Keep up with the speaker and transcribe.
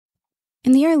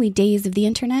In the early days of the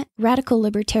internet, radical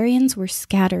libertarians were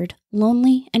scattered,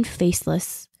 lonely, and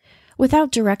faceless.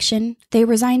 Without direction, they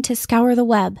resigned to scour the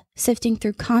web, sifting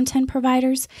through content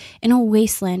providers in a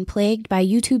wasteland plagued by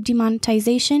YouTube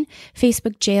demonetization,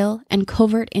 Facebook jail, and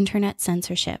covert internet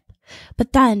censorship.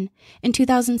 But then, in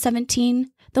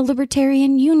 2017, the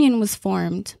Libertarian Union was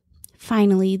formed.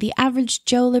 Finally, the average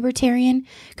Joe libertarian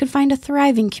could find a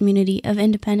thriving community of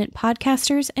independent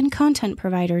podcasters and content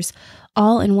providers,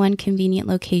 all in one convenient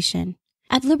location.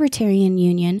 At Libertarian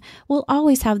Union, we'll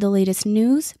always have the latest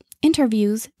news,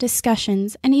 interviews,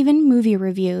 discussions, and even movie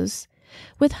reviews.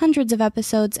 With hundreds of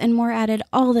episodes and more added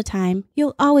all the time,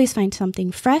 you'll always find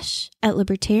something fresh at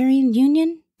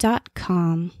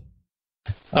libertarianunion.com.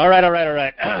 All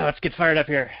right. Let's get fired up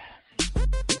here.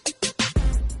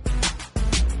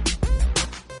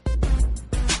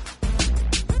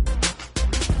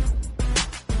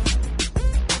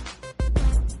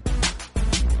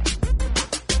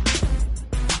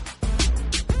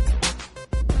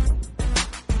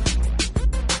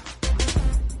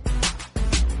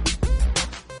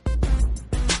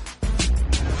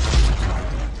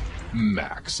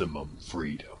 Maximum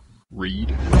freedom. Read.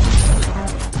 Stay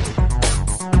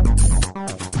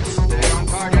on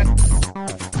target.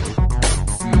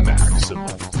 Maximum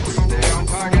freedom. Stay on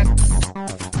target.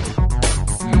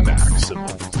 Maximum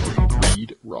freedom.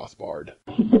 Read Rothbard.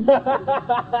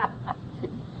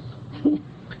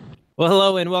 Well,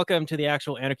 hello and welcome to the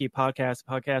Actual Anarchy podcast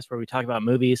where we talk about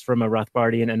movies from a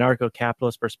Rothbardian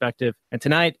Anarcho-Capitalist perspective. And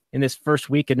tonight, in this first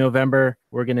week of November,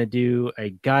 we're going to do a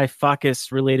Guy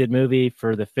Fawkes related movie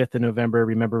for the 5th of November.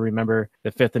 Remember,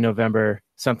 the 5th of November,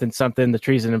 something, the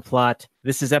treason and plot.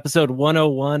 This is episode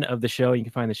 101 of the show. You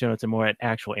can find the show notes and more at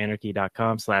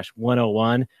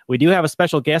actualanarchy.com/101. We do have a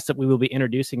special guest that we will be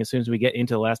introducing as soon as we get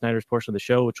into the Last Nighters portion of the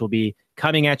show, which will be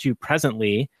coming at you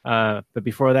presently. But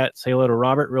before that, say hello to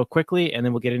Robert real quickly, and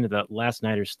then we'll get into the Last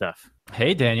Nighters stuff.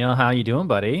 Hey, Daniel. How you doing,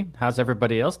 buddy? How's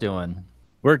everybody else doing?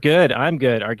 We're good. I'm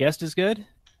good. Our guest is good?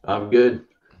 I'm good.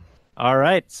 All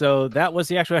right. So that was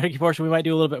the Actual Anarchy portion. We might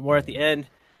do a little bit more at the end.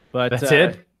 But that's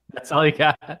it? That's all you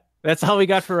got? That's all we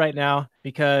got for right now,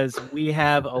 because we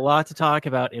have a lot to talk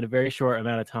about in a very short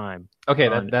amount of time. Okay,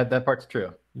 that part's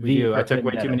true. We do. I took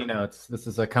way too many notes. This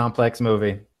is a complex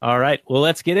movie. All right. Well,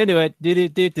 let's get into it.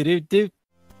 Do.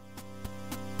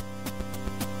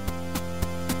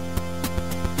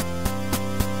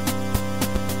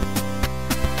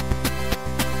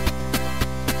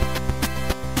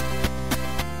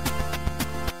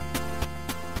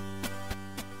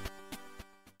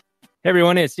 Hey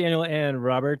everyone, it's Daniel and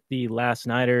Robert, the Last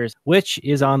Nighters, which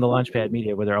is on the Launchpad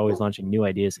Media, where they're always launching new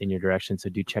ideas in your direction. So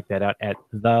do check that out at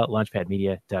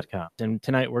thelaunchpadmedia.com. And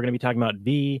tonight we're going to be talking about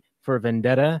V for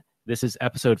Vendetta. This is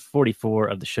episode 44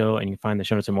 of the show, and you can find the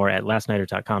show notes and more at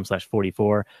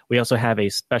lastnighters.com/44. We also have a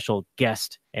special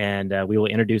guest, and we will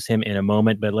introduce him in a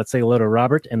moment. But let's say hello to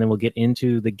Robert, and then we'll get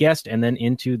into the guest, and then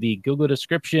into the Google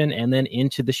description, and then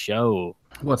into the show.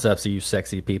 What's up, so you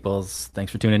sexy peoples?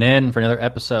 Thanks for tuning in for another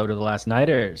episode of The Last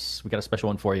Nighters. We got a special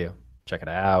one for you. Check it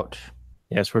out.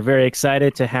 Yes, we're very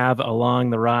excited to have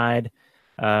along the ride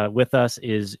with us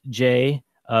is Jay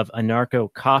of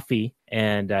AnarchoCoffee,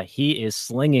 and he is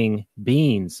slinging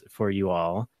beans for you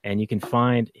all. And you can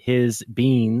find his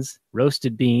beans,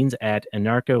 roasted beans, at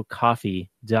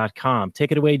AnarchoCoffee.com.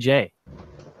 Take it away, Jay.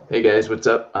 Hey guys, what's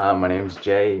up? My name's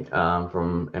Jay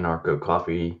from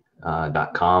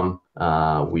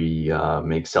AnarchoCoffee.com. We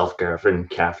make self-governing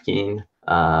caffeine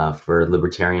for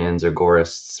libertarians,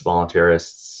 agorists,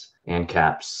 voluntarists, and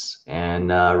caps, and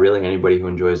really anybody who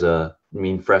enjoys a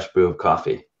mean fresh brew of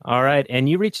coffee. All right. And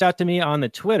you reached out to me on the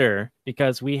Twitter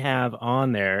because we have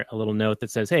on there a little note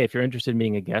that says, hey, if you're interested in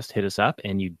being a guest, hit us up.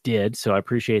 And you did. So I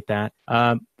appreciate that.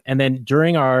 And then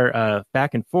during our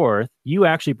back and forth, you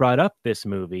actually brought up this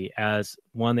movie as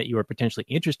one that you were potentially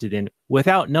interested in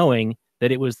without knowing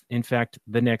that it was, in fact,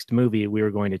 the next movie we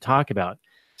were going to talk about.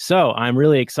 So I'm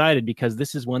really excited because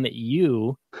this is one that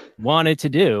you wanted to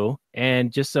do,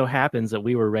 and just so happens that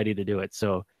we were ready to do it.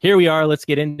 So here we are. Let's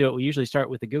get into it. We usually start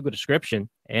with the Google description,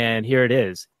 and here it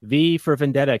is. V for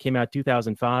Vendetta came out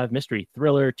 2005, mystery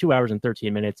thriller, 2 hours and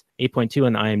 13 minutes, 8.2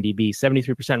 on the IMDb,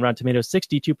 73% Rotten Tomatoes,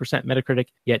 62% Metacritic,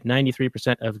 yet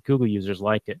 93% of Google users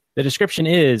liked it. The description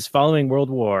is, following World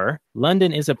War,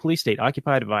 London is a police state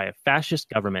occupied by a fascist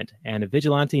government, and a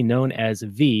vigilante known as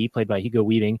V, played by Hugo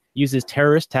Weaving, uses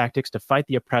terrorist tactics to fight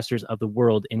the oppressors of the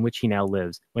world in which he now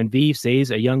lives. When V saves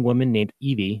a young woman named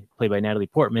Evie, played by Natalie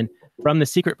Portman, from the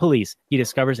secret police, he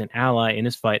discovers an ally in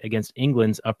his fight against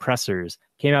England's oppressors.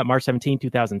 Came out March 17,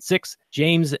 2006.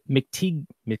 James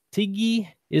McTeague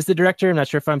is the director. I'm not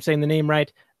sure if I'm saying the name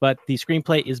right. but the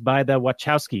screenplay is by the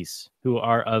Wachowskis, who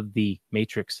are of the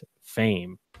Matrix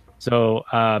fame. So,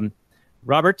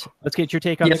 Robert, let's get your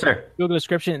take on Yes, the sir. Google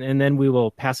description, and then we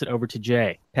will pass it over to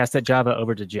Jay. Pass that Java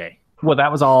over to Jay. Well,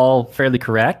 that was all fairly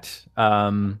correct.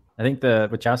 I think the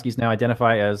Wachowskis now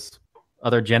identify as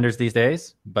other genders these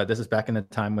days, but this is back in the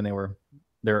time when they were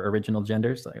their original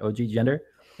genders, like OG gender.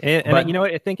 And But- you know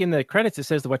what? I think in the credits it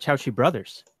says the Wachowski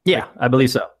brothers. Yeah, I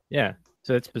believe so. Yeah,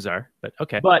 so it's bizarre, but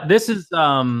okay. But this is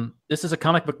a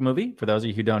comic book movie, for those of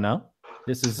you who don't know.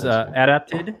 This is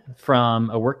adapted from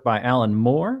a work by Alan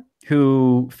Moore,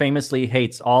 who famously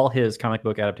hates all his comic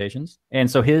book adaptations. And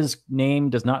so his name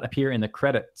does not appear in the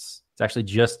credits. It's actually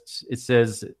just, it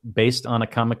says based on a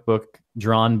comic book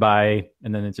drawn by,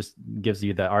 and then it just gives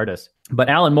you the artist. But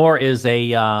Alan Moore is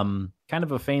a kind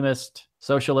of a famous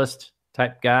socialist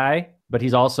type guy, but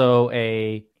he's also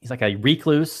he's like a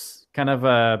recluse, kind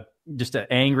of just an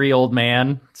angry old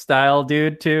man style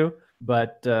dude too.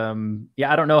 But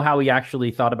yeah, I don't know how he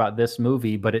actually thought about this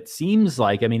movie, but it seems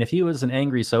like, I mean, if he was an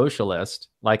angry socialist,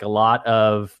 like a lot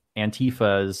of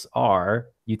Antifas are,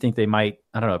 you think they might,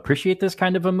 I don't know, appreciate this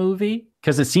kind of a movie?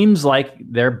 Because it seems like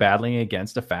they're battling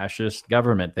against a fascist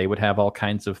government. They would have all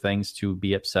kinds of things to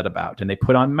be upset about, and they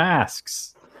put on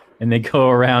masks and they go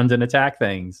around and attack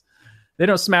things. They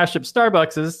don't smash up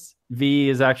Starbucks. V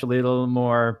is actually a little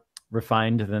more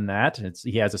refined than that.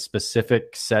 He has a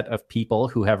specific set of people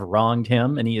who have wronged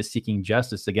him, and he is seeking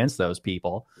justice against those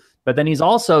people. But then he's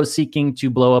also seeking to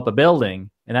blow up a building,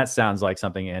 and that sounds like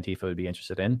something Antifa would be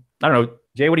interested in. I don't know,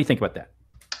 Jay, what do you think about that?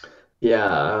 Yeah,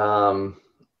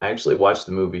 I actually watched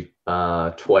the movie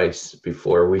twice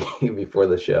before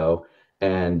the show,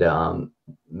 and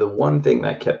the one thing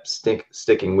that kept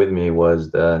sticking with me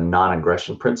was the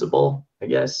non-aggression principle, I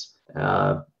guess.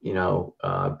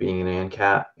 Being an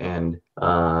ANCAP, and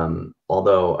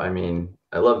although I mean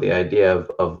I love the idea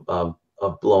of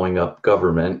blowing up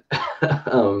government,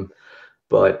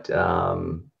 but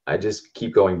I just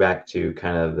keep going back to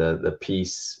kind of the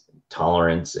peace,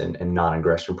 tolerance, and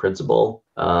non-aggression principle,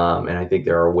 and I think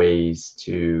there are ways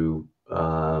to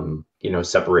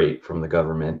separate from the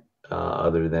government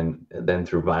other than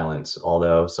through violence,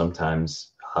 although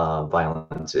sometimes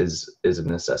violence is a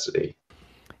necessity.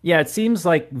 Yeah, it seems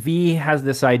like V has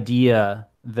this idea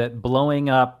that blowing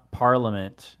up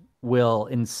Parliament will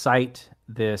incite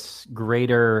this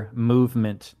greater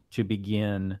movement to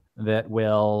begin that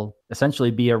will essentially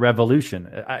be a revolution.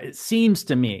 It seems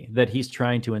to me that he's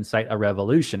trying to incite a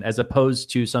revolution as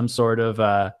opposed to some sort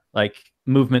of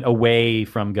movement away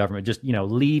from government, just,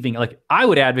 leaving. Like, I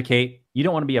would advocate, you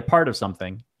don't want to be a part of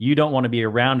something. You don't want to be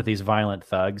around these violent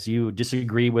thugs. You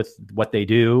disagree with what they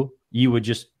do. You would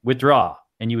just withdraw.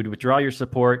 And you would withdraw your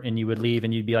support, and you would leave,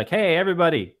 and you'd be like, hey,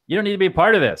 everybody, you don't need to be a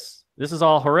part of this. This is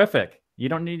all horrific. You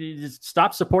don't need to just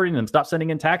stop supporting them, stop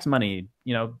sending in tax money,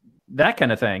 that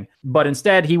kind of thing. But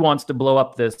instead, he wants to blow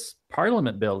up this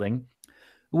Parliament building,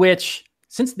 which,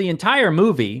 since the entire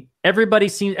movie, everybody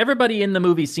in the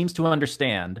movie seems to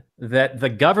understand that the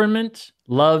government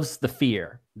loves the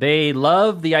fear. They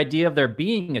love the idea of there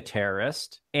being a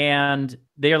terrorist, and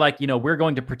they're like, we're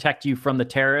going to protect you from the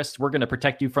terrorists. We're going to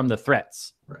protect you from the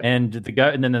threats. Right. And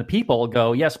then the people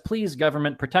go, yes, please,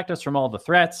 government, protect us from all the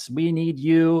threats. We need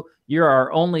you. You're our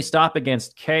only stop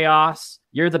against chaos.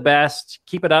 You're the best.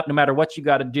 Keep it up no matter what you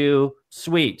got to do.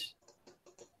 Sweet.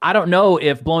 I don't know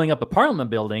if blowing up a Parliament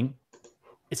building,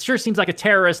 it sure seems like a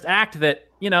terrorist act that,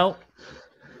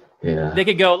 Yeah. They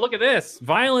could go, look at this,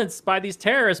 violence by these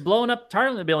terrorists blowing up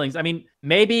Parliament buildings. I mean,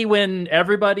 maybe when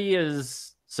everybody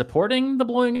is supporting the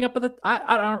blowing up of the,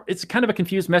 I don't. It's kind of a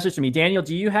confused message to me. Daniel,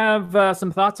 do you have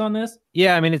some thoughts on this?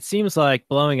 Yeah, I mean, it seems like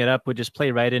blowing it up would just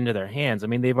play right into their hands. I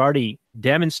mean, they've already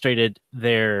demonstrated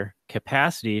their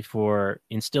capacity for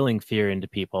instilling fear into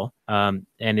people, and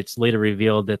it's later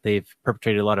revealed that they've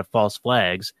perpetrated a lot of false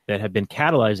flags that have been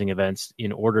catalyzing events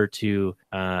in order to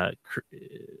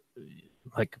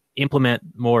implement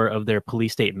more of their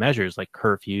police state measures, like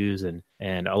curfews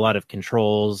and a lot of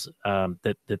controls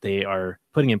that they are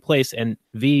putting in place. And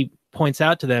V points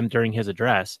out to them during his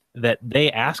address that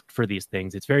they asked for these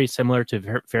things. It's very similar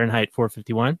to Fahrenheit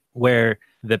 451, where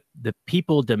the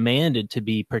people demanded to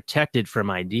be protected from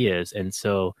ideas, and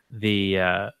so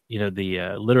the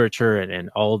literature and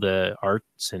all the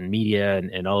arts and media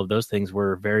and all of those things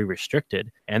were very restricted,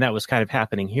 and that was kind of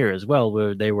happening here as well,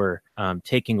 where they were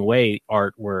taking away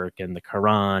artwork and the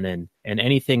Quran and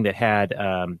anything that had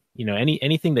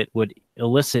anything that would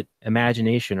elicit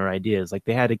imagination or ideas. Like,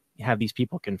 they had to have these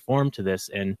people conform to this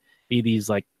and be these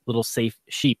like little safe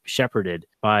sheep shepherded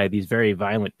by these very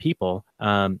violent people.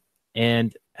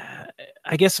 And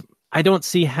I guess I don't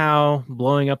see how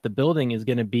blowing up the building is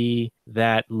going to be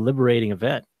that liberating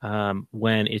event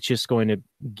when it's just going to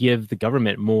give the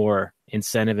government more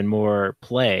incentive and more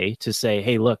play to say,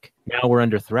 hey, look, now we're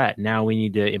under threat. Now we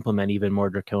need to implement even more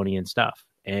draconian stuff.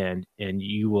 And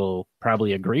you will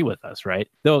probably agree with us, right?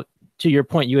 Though, to your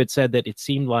point, you had said that it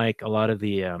seemed like a lot of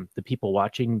the people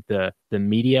watching the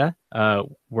media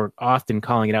were often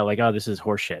calling it out like, oh, this is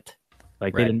horseshit.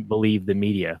 Like they didn't believe the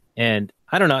media. And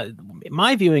I don't know,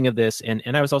 my viewing of this, and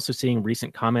I was also seeing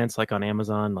recent comments like on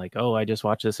Amazon, like, oh, I just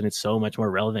watched this and it's so much more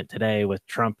relevant today with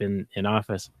Trump in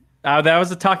office. That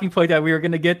was a talking point that we were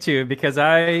going to get to because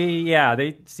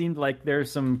they seemed like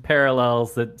there's some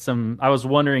parallels I was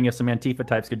wondering if some Antifa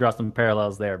types could draw some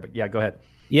parallels there, but yeah, go ahead.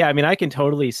 Yeah, I mean, I can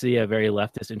totally see a very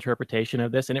leftist interpretation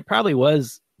of this, and it probably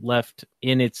was left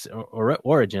in its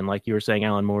origin, like you were saying.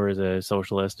 Alan Moore is a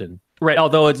socialist, and right.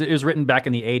 Although it was written back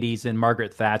in the '80s, and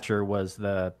Margaret Thatcher was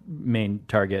the main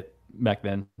target back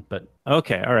then. But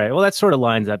okay, all right. Well, that sort of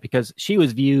lines up because she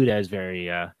was viewed as very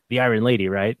the Iron Lady,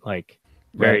 right? Like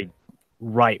very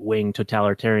right-wing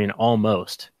totalitarian,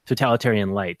 almost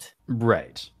totalitarian light,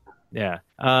 right? Yeah.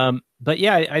 But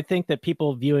yeah, I think that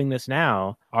people viewing this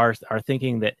now are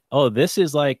thinking that, oh, this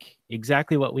is like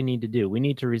exactly what we need to do. We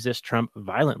need to resist Trump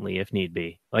violently if need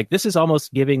be. Like this is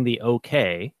almost giving the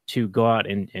okay to go out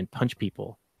and punch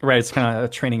people. Right. It's kind of a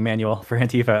training manual for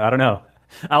Antifa. I don't know.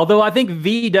 Although I think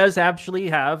V does actually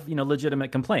have,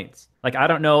 legitimate complaints. Like, I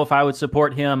don't know if I would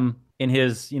support him in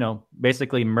his,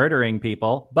 basically murdering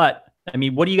people. But I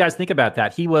mean, what do you guys think about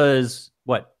that? He was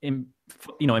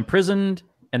imprisoned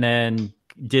and then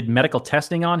did medical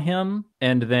testing on him.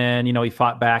 And then, he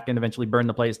fought back and eventually burned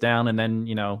the place down. And then,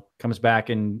 comes back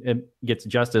and gets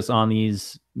justice on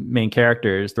these main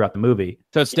characters throughout the movie.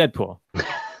 So it's Deadpool.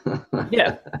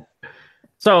 Yeah.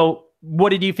 So what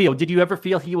did you feel? Did you ever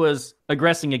feel he was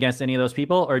aggressing against any of those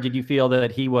people? Or did you feel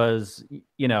that he was,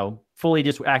 fully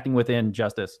just acting within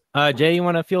justice? Jay, you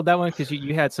want to field that one? Because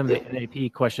you had some of the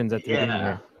NAP questions at the beginning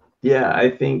here. Yeah, I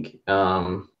think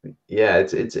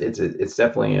it's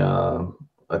definitely a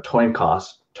coin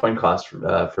cost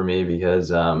for me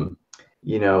because I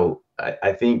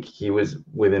think he was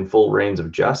within full range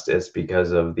of justice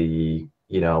because of the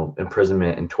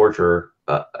imprisonment and torture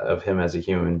of him as a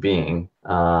human being.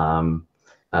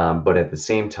 But at the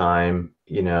same time,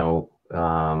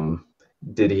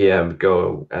 did he have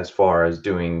go as far as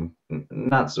doing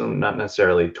not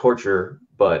necessarily torture,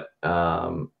 but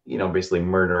basically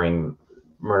murdering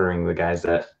the guys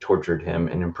that tortured him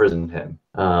and imprisoned him.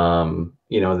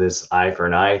 This eye for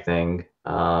an eye thing.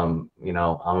 I'm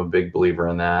a big believer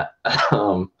in that.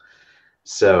 I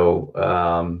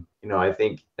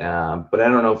think, but I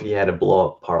don't know if he had to blow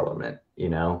up Parliament.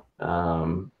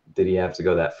 Did he have to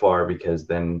go that far? Because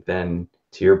then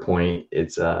to your point,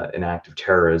 it's an act of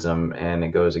terrorism, and it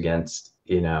goes against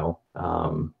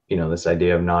this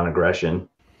idea of non-aggression.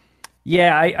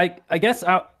 Yeah, I guess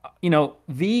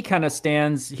V kind of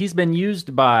stands. He's been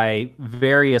used by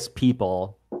various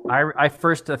people. I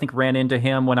first, I think, ran into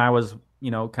him when I was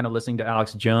kind of listening to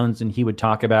Alex Jones, and he would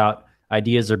talk about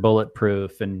ideas are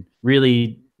bulletproof and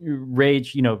really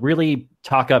really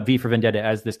talk up V for Vendetta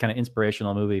as this kind of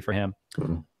inspirational movie for him.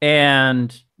 Mm-hmm.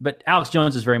 But Alex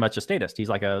Jones is very much a statist. He's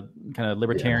like a kind of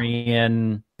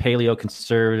libertarian,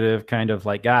 paleo-conservative kind of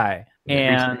like guy.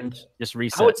 And just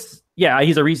reset.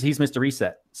 He's Mr.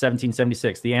 Reset.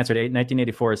 1776. The answer to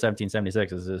 1984 is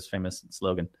 1776 is his famous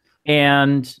slogan.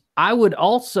 And I would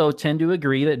also tend to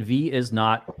agree that V is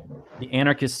not the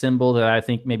anarchist symbol that I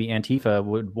think maybe Antifa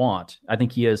would want. I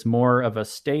think he is more of a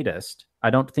statist. I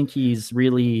don't think he's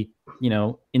really,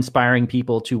 inspiring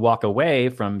people to walk away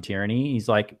from tyranny. He's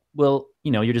like, well,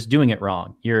 you're just doing it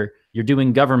wrong. You're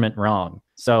doing government wrong.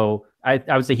 So I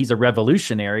would say he's a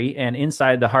revolutionary, and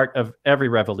inside the heart of every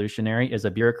revolutionary is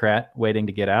a bureaucrat waiting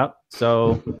to get out.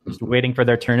 So just waiting for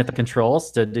their turn at the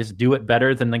controls to just do it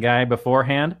better than the guy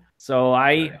beforehand. So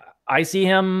I see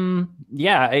him.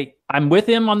 Yeah, I'm with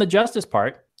him on the justice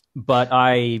part, but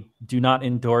I do not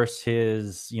endorse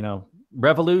his,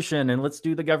 revolution and let's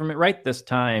do the government right this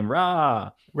time.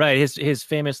 Rah. Right. His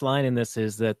famous line in this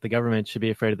is that the government should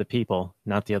be afraid of the people,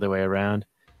 not the other way around.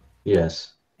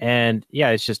 Yes. And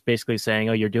yeah, it's just basically saying,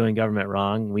 oh, you're doing government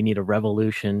wrong. We need a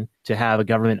revolution to have a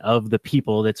government of the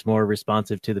people that's more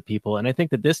responsive to the people. And I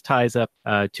think that this ties up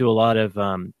to a lot of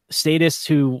statists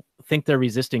who think they're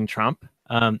resisting Trump,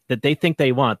 that they think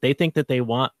they want. They think that they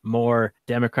want more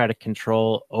democratic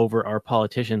control over our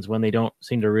politicians when they don't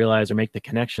seem to realize or make the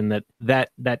connection that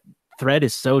thread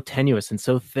is so tenuous and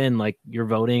so thin. Like you're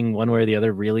voting one way or the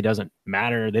other really doesn't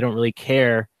matter. They don't really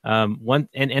care.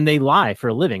 And they lie for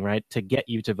a living, right? To get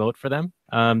you to vote for them.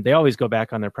 they always go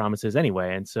back on their promises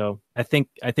anyway. And so I think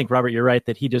Robert, you're right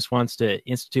that he just wants to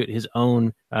institute his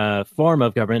own form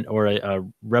of government, or a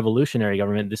revolutionary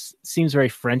government. This seems very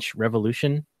French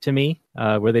Revolution to me,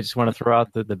 where they just want to throw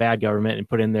out the bad government and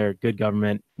put in their good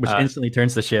government, which instantly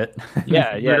turns to shit.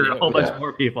 Murder a whole bunch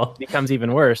more people. Becomes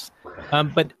even worse.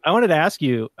 But I wanted to ask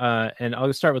you, and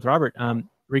I'll start with Robert,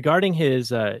 regarding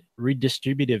his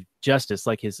redistributive justice,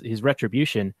 like his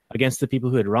retribution against the people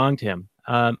who had wronged him.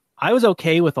 I was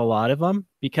okay with a lot of them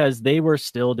because they were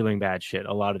still doing bad shit,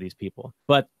 a lot of these people.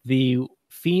 But the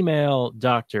female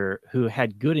doctor who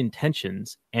had good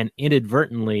intentions and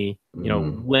inadvertently,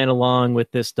 went along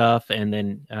with this stuff. And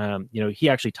then, he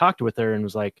actually talked with her and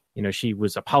was like, she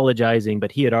was apologizing,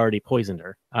 but he had already poisoned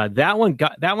her. That one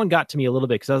got to me a little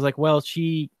bit, because I was like, well,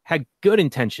 she had good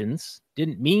intentions,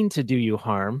 didn't mean to do you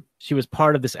harm. She was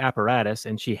part of this apparatus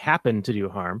and she happened to do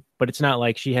harm, but it's not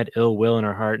like she had ill will in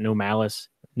her heart, no malice,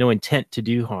 no intent to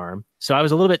do harm. So I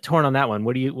was a little bit torn on that one.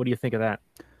 What do you think of that?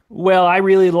 Well, I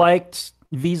really liked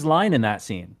V's line in that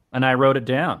scene, and I wrote it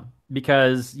down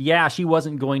because, she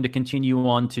wasn't going to continue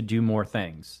on to do more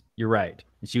things. You're right.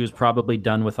 She was probably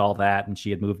done with all that, and she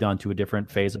had moved on to a different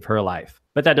phase of her life.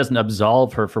 But that doesn't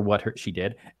absolve her for what she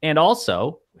did. And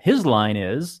also, his line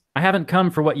is, I haven't come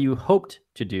for what you hoped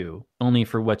to do, only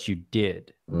for what you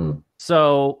did.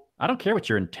 So I don't care what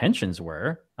your intentions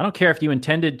were. I don't care if you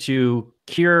intended to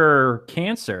cure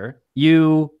cancer.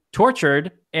 You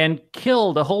tortured and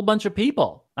killed a whole bunch of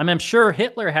people. I mean, I'm sure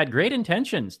Hitler had great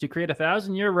intentions to create a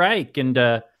 1,000-year Reich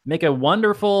and make a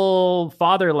wonderful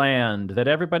fatherland that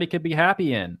everybody could be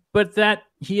happy in. But that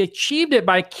he achieved it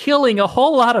by killing a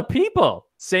whole lot of people.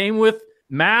 Same with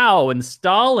Mao and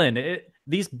Stalin.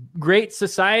 These great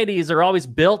societies are always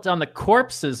built on the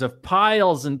corpses of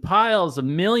piles and piles of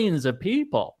millions of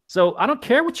people. So I don't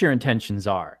care what your intentions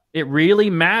are. It really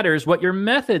matters what your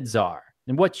methods are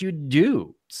and what you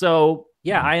do. So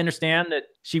I understand that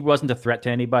she wasn't a threat to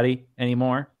anybody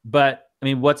anymore. But I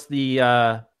mean, what's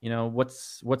the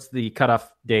what's the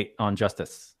cutoff date on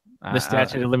justice? The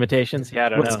statute of limitations? Yeah, I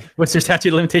don't know. What's your statute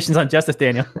of limitations on justice,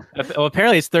 Daniel? Well,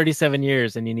 apparently it's 37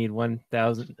 years, and you need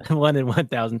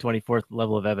 1,024th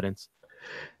level of evidence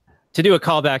to do a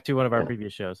callback to one of our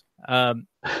previous shows. The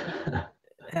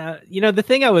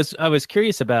thing I was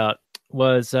curious about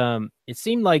was it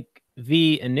seemed like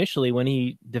V initially, when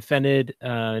he defended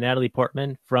Natalie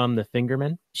Portman from the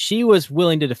Fingermen, she was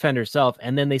willing to defend herself,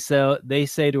 and then they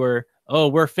say to her, "Oh,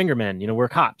 we're Fingermen, we're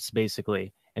cops,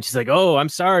 basically." And she's like, "Oh, I'm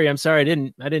sorry, I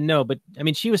didn't know." But I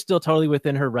mean, she was still totally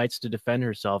within her rights to defend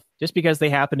herself. Just because they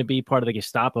happen to be part of the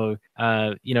Gestapo,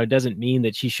 doesn't mean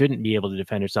that she shouldn't be able to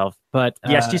defend herself. But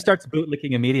she starts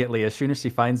bootlicking immediately as soon as she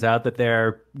finds out that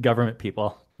they're government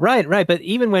people. Right. But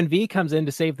even when V comes in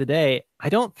to save the day, I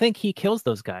don't think he kills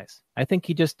those guys. I think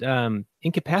he just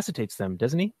incapacitates them,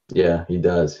 doesn't he? Yeah, he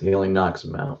does. He only knocks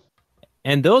them out.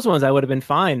 And those ones I would have been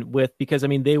fine with, because I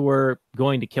mean, they were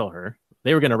going to kill her.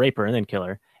 They were going to rape her and then kill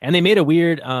her. And they made a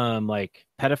weird like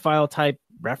pedophile type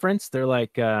reference. They're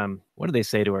like, what do they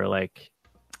say to her? Like,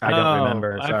 I don't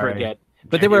remember. Sorry. I forget.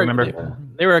 But there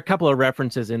were a couple of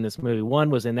references in this movie. One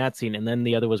was in that scene, and then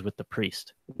the other was with the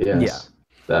priest. Yes. Yeah.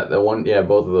 That one,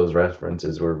 both of those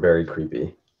references were very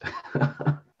creepy.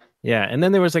 Yeah, and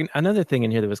then there was like another thing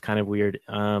in here that was kind of weird.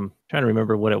 Trying to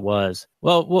remember what it was.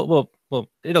 Well,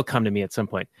 it'll come to me at some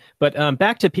point. But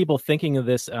back to people thinking of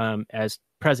this as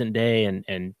present day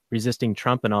and resisting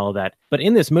Trump and all of that. But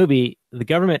in this movie, the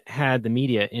government had the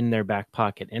media in their back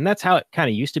pocket. And that's how it kind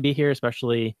of used to be here,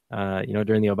 especially,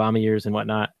 during the Obama years and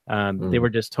whatnot. They were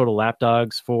just total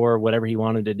lapdogs for whatever he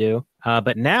wanted to do.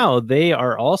 But now they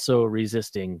are also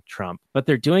resisting Trump, but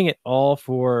they're doing it all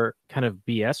for kind of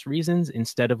BS reasons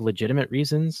instead of legitimate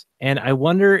reasons. And I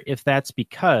wonder if that's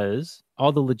because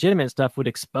all the legitimate stuff would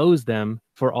expose them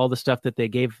for all the stuff that they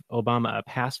gave Obama a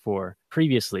pass for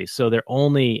previously. So their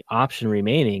only option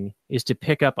remaining is to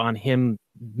pick up on him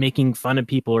making fun of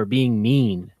people or being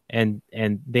mean. And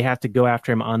they have to go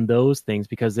after him on those things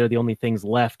because they're the only things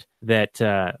left that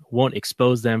won't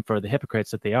expose them for the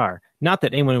hypocrites that they are. Not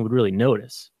that anyone would really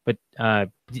notice, but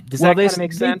does that kind of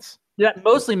make sense? That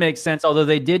mostly makes sense, although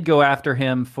they did go after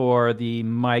him for the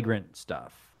migrant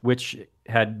stuff, which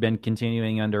had been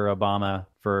continuing under Obama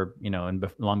for, and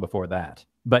long before that.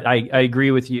 But I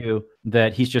agree with you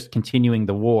that he's just continuing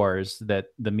the wars that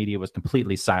the media was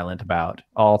completely silent about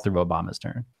all through Obama's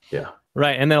term. Yeah.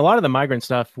 Right. And then a lot of the migrant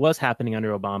stuff was happening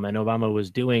under Obama, and Obama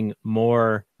was doing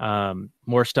more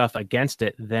stuff against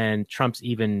it than Trump's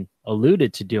even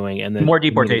alluded to doing. And then more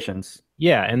deportations.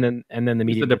 Yeah. And then the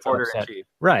media the gets deporter upset. in chief.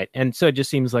 Right. And so it just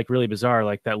seems like really bizarre.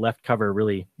 Like that left cover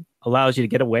really allows you to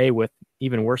get away with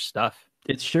even worse stuff.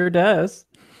 It sure does.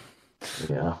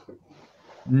 Yeah.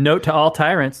 Note to all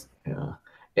tyrants. Yeah.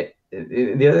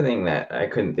 The other thing that I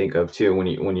couldn't think of too,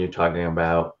 when you're talking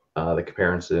about the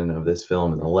comparison of this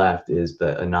film and the left, is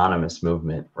the anonymous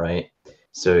movement, right?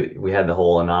 So we had the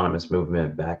whole anonymous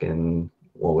movement back in,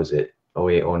 what was it,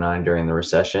 08, 09, during the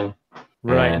recession.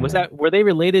 Right. And Were they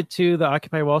related to the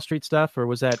Occupy Wall Street stuff, or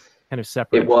was that kind of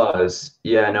separate? it was,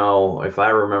 yeah, no, if I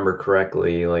remember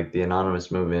correctly, like the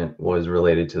anonymous movement was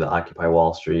related to the Occupy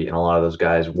Wall Street, and a lot of those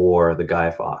guys wore the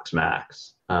Guy Fawkes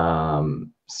masks.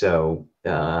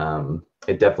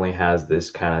 It definitely has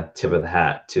this kind of tip of the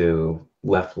hat to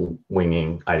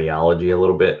left-winging ideology a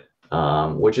little bit,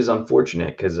 which is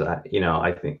unfortunate because I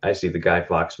think I see the Guy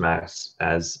Fawkes masks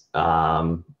as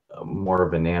more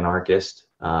of an anarchist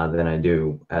than I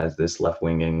do as this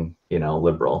left-winging,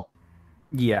 liberal.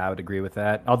 Yeah, I would agree with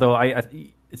that. Although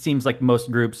it seems like most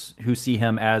groups who see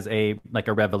him as a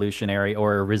revolutionary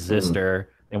or a resistor,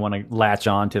 they want to latch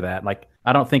on to that. Like,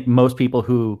 I don't think most people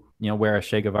who wear a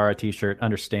Che Guevara T-shirt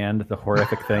understand the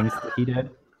horrific things that he did.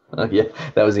 Yeah,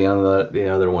 that was the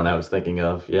other one I was thinking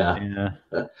of. Yeah.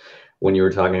 When you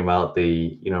were talking about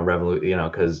the revolution,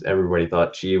 because everybody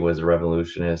thought Che was a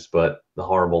revolutionist, but the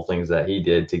horrible things that he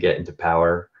did to get into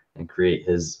power and create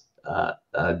his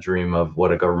dream of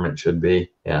what a government should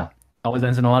be. Yeah. Always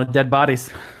ends in a lot of dead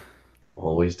bodies.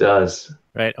 Always does.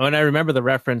 Right. Oh, and I remember the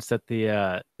reference that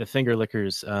the finger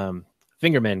lickers,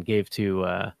 fingermen gave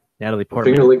to Natalie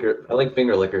Portman. I like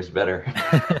finger lickers better.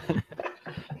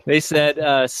 They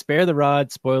said, "Spare the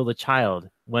rod, spoil the child,"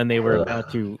 when they were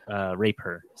about to rape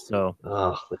her. So,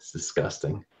 that's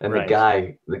disgusting. And right. The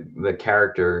guy, the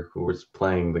character who was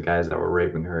playing the guys that were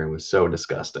raping her, was so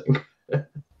disgusting.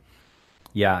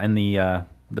 Yeah, and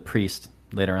the priest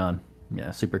later on,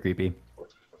 yeah, super creepy.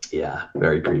 Yeah,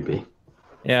 very creepy.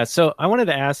 Yeah, so I wanted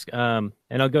to ask, and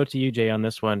I'll go to you, Jay, on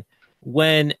this one.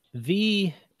 When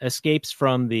V escapes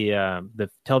from the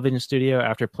television studio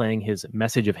after playing his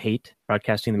message of hate,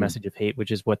 broadcasting the message of hate, which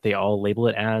is what they all label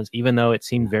it as, even though it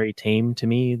seemed very tame to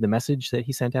me, the message that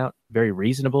he sent out, very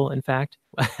reasonable, in fact.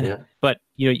 Yeah. But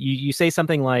you say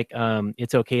something like,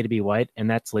 it's okay to be white, and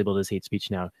that's labeled as hate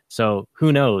speech now. So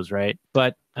who knows, right?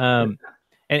 But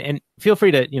and feel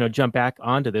free to jump back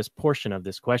onto this portion of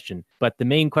this question. But the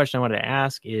main question I wanted to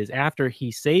ask is, after he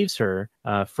saves her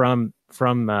from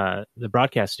the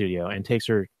broadcast studio and takes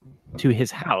her to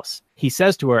his house, he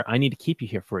says to her, "I need to keep you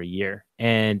here for a year."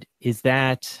 And is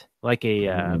that like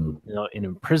an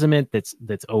imprisonment that's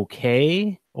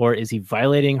okay, or is he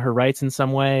violating her rights in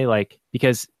some way? Like,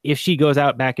 because if she goes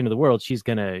out back into the world, she's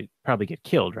gonna probably get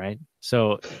killed, right?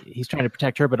 So he's trying to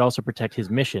protect her, but also protect his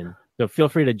mission. So feel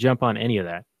free to jump on any of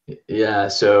that. Yeah,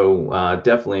 so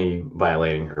definitely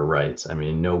violating her rights. I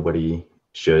mean, nobody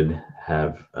should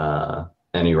have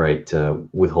any right to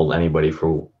withhold anybody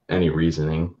for any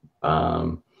reasoning.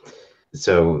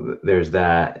 So there's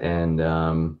that.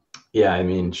 And yeah, I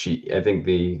mean, I think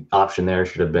the option there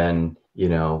should have been,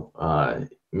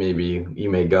 maybe you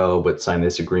may go, but sign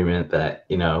this agreement that,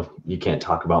 you can't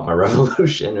talk about my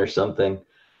revolution or something.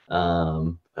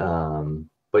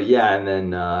 But yeah, and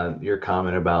then your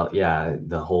comment about,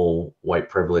 the whole white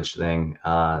privilege thing,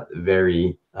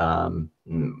 very,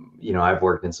 I've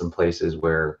worked in some places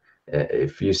where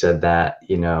if you said that,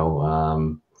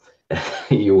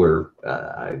 you were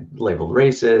labeled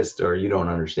racist, or you don't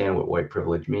understand what white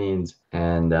privilege means.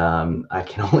 And I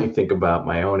can only think about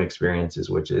my own experiences,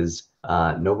 which is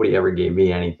nobody ever gave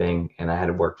me anything, and I had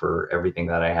to work for everything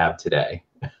that I have today.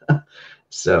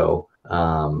 So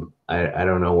I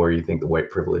don't know where you think the white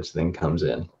privilege thing comes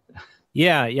in.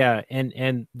 Yeah.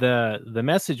 And the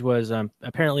message was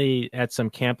apparently at some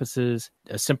campuses,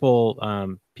 a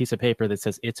simple piece of paper that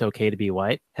says "It's okay to be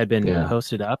white" had been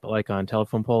posted up, like on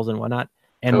telephone poles and whatnot.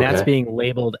 And that's being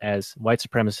labeled as white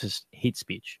supremacist hate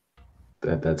speech.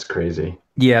 That's crazy.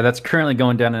 Yeah, that's currently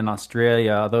going down in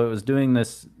Australia, although it was doing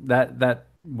this, that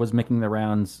was making the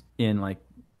rounds in like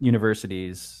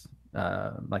universities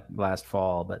like last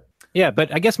fall. But yeah,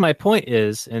 but I guess my point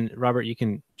is, and Robert, you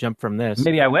can jump from this.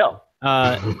 Maybe I will.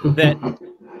 That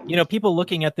people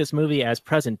looking at this movie as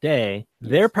present day,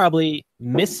 they're probably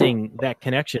missing that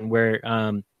connection where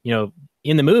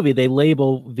in the movie they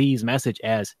label V's message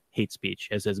as hate speech,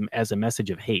 as a message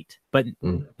of hate. But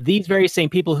these very same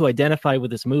people who identify with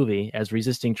this movie as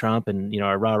resisting Trump and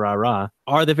are rah rah rah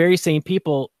are the very same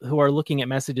people who are looking at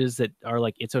messages that are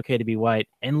like "it's okay to be white"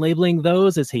 and labeling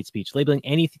those as hate speech, labeling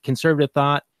any conservative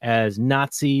thought as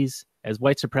Nazis, as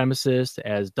white supremacists,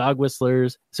 as dog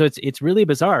whistlers. So it's really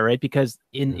bizarre, right? Because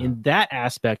in that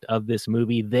aspect of this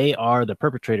movie, they are the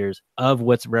perpetrators of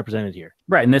what's represented here.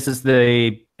 Right. And this is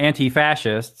the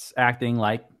anti-fascists acting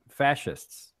like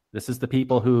fascists. This is the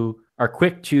people who are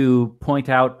quick to point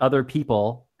out other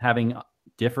people having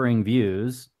differing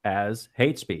views as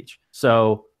hate speech.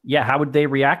 So yeah, how would they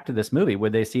react to this movie?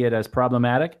 Would they see it as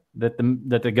problematic that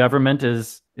the government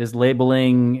is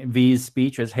labeling V's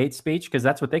speech as hate speech? Because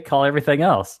that's what they call everything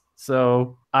else.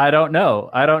 So I don't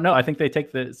know. I think they take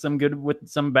some good with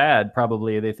some bad.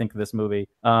 Probably they think of this movie.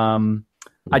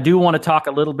 I do want to talk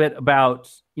a little bit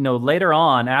about, later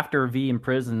on after V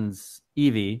imprisons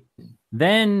Evie,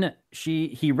 then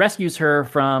he rescues her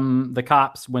from the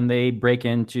cops when they break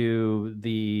into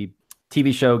the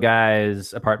TV show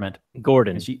guy's apartment.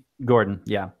 Gordon,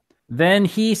 yeah. Then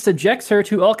he subjects her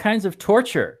to all kinds of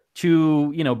torture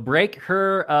to, break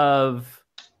her of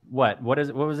what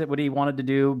he wanted to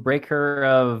do? Break her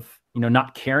of,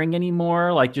 not caring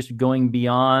anymore, like just going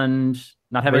beyond,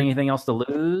 not having anything else to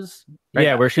lose. Right?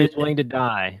 Yeah, where she's willing to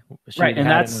die. Right, and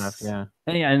that's enough. Yeah.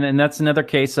 And that's another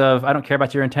case of, I don't care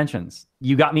about your intentions.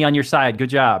 You got me on your side. Good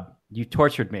job. You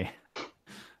tortured me.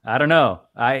 I don't know.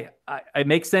 It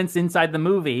makes sense inside the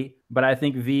movie, but I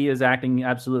think V is acting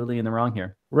absolutely in the wrong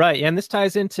here. Right, and this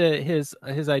ties into his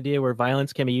idea where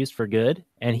violence can be used for good,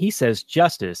 and he says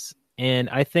justice. And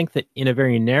I think that in a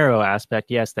very narrow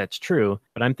aspect, yes, that's true.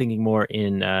 But I'm thinking more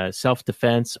in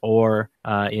self-defense or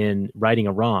in righting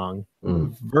a wrong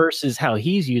versus how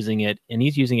he's using it. And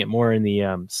he's using it more in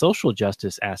the social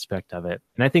justice aspect of it.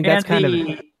 And I think that's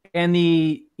the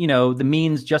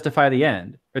means justify the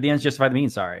end, or the ends justify the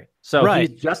means. Sorry. So right.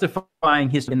 He's justifying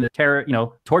his in the terror,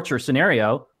 torture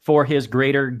scenario for his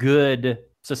greater good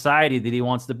society that he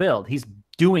wants to build. He's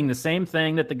doing the same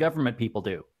thing that the government people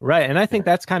do. Right. And I think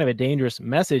that's kind of a dangerous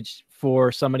message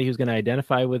for somebody who's going to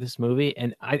identify with this movie.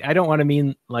 And I don't want to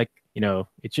mean like,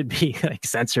 it should be like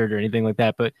censored or anything like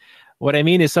that. But what I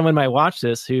mean is someone might watch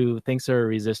this who thinks they're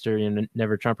a resistor,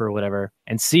 never Trumper or whatever,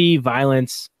 and see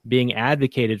violence being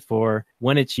advocated for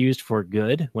when it's used for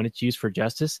good, when it's used for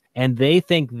justice. And they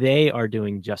think they are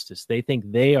doing justice. They think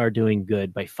they are doing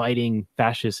good by fighting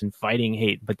fascists and fighting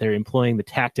hate, but they're employing the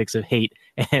tactics of hate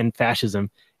and fascism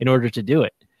in order to do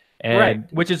it. Right.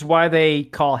 Which is why they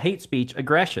call hate speech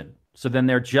aggression. So then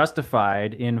they're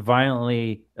justified in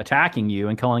violently attacking you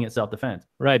and calling it self-defense.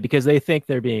 Right, because they think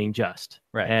they're being just.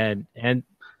 Right. And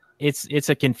it's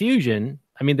a confusion.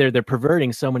 I mean, they're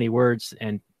perverting so many words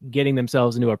and getting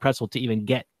themselves into a pretzel to even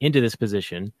get into this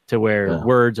position to where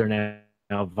words are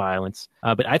now violence.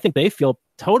 But I think they feel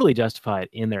totally justified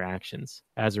in their actions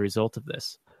as a result of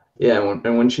this. Yeah,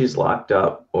 and when she's locked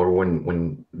up, or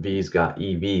when V's got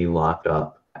EV locked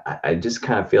up, I just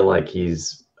kind of feel like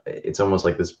it's almost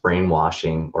like this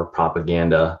brainwashing or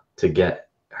propaganda to get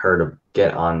her to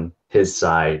get on his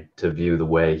side to view the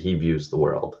way he views the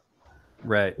world.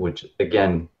 Right. Which,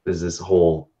 again, is this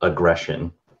whole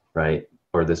aggression, right?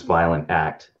 Or this violent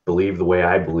act. Believe the way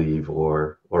I believe,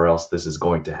 or else this is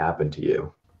going to happen to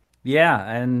you. Yeah,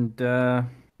 and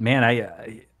man,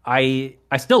 I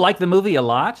still like the movie a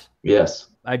lot. Yes.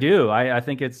 I do. I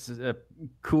think it's a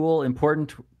cool,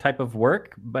 important type of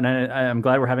work, but I'm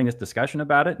glad we're having this discussion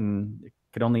about it, and it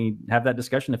could only have that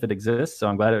discussion if it exists. So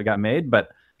I'm glad it got made, but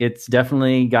it's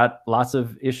definitely got lots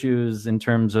of issues in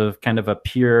terms of kind of a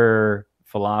pure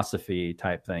philosophy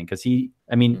type thing. Because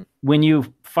when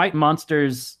you fight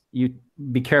monsters, you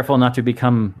be careful not to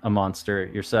become a monster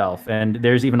yourself. And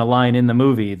there's even a line in the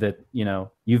movie that,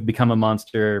 you've become a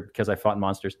monster because I fought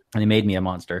monsters and they made me a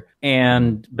monster.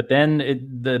 But then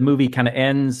the movie kind of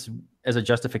ends as a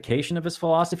justification of his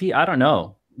philosophy. I don't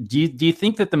know. Do you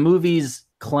think that the movie's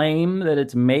claim that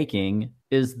it's making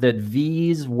is that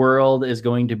V's world is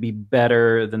going to be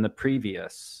better than the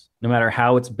previous, no matter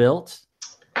how it's built?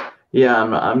 Yeah,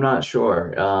 I'm not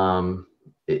sure.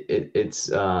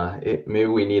 Maybe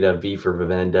we need a V for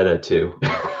Vendetta too,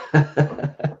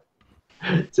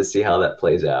 to see how that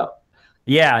plays out.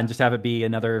 Yeah, and just have it be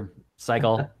another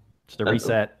cycle, just a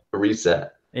reset. A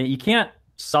reset. You can't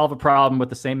solve a problem with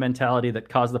the same mentality that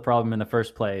caused the problem in the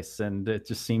first place, and it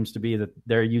just seems to be that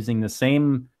they're using the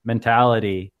same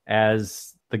mentality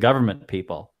as the government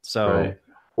people. So, right.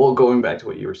 Well, going back to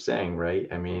what you were saying, right?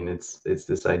 I mean, it's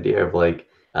this idea of like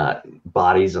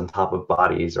bodies on top of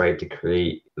bodies, right, to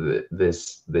create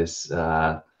this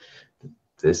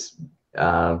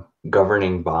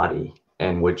governing body,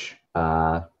 and which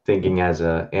thinking as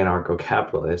a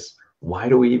anarcho-capitalist, why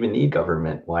do we even need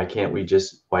government? Why can't it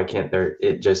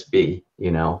just be,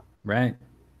 Right.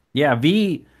 Yeah.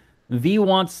 V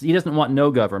doesn't want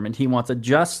no government. He wants a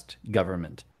just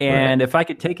government. And if I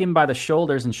could take him by the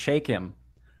shoulders and shake him,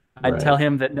 I'd tell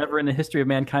him that never in the history of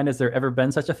mankind has there ever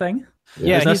been such a thing.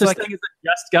 Yeah, there's no such thing as a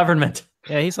just government.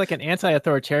 Yeah, he's like an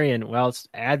anti-authoritarian whilst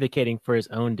advocating for his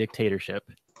own dictatorship.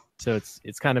 So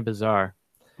it's kind of bizarre.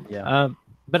 Yeah.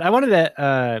 But I wanted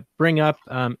to bring up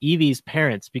Evie's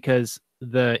parents, because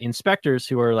the inspectors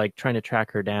who are like trying to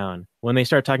track her down, when they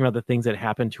start talking about the things that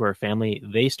happened to her family,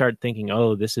 they start thinking,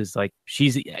 oh, this is like,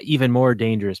 she's even more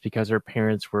dangerous because her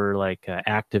parents were like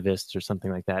activists or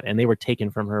something like that. And they were taken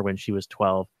from her when she was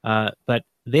 12. But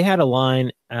they had a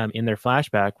line in their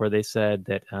flashback where they said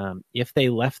that if they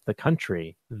left the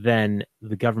country, then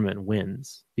the government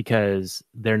wins because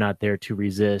they're not there to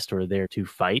resist or there to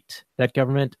fight that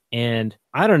government. And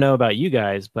I don't know about you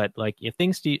guys, but like if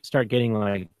things start getting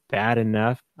like bad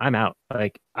enough, I'm out.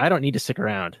 Like I don't need to stick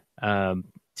around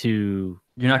to...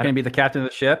 You're not going to be the captain of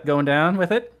the ship going down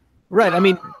with it? Right. I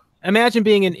mean, imagine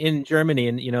being in Germany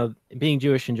and, you know, being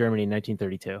Jewish in Germany in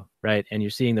 1932, right? And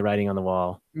you're seeing the writing on the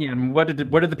wall. Yeah, and what did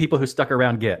the people who stuck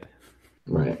around get?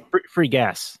 Right. Free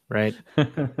gas, right?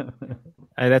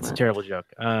 That's a terrible joke.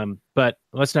 But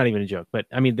well, it's not even a joke. But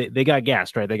I mean, they got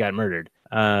gassed, right? They got murdered.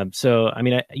 So I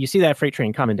mean, you see that freight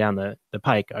train coming down the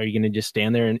pike. Are you going to just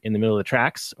stand there in the middle of the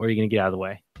tracks, or are you going to get out of the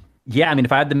way? Yeah, I mean,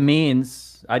 if I had the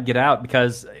means, I'd get out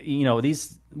because, you know,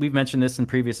 we've mentioned this in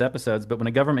previous episodes, but when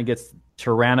a government gets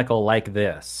tyrannical like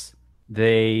this,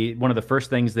 one of the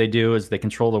first things they do is they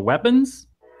control the weapons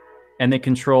and they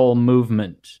control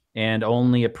movement, and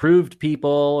only approved people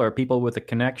or people with the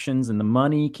connections and the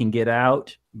money can get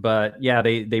out. But yeah,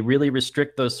 they really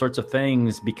restrict those sorts of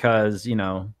things because, you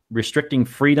know, restricting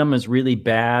freedom is really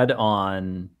bad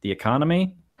on the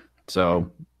economy.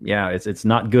 So yeah, it's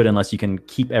not good unless you can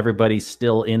keep everybody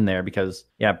still in there, because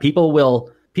yeah,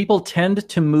 people tend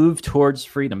to move towards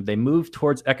freedom. They move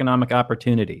towards economic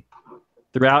opportunity.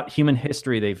 Throughout human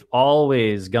history, they've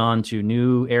always gone to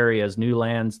new areas, new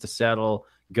lands to settle,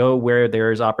 go where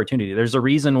there is opportunity. There's a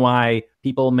reason why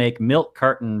people make milk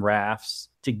carton rafts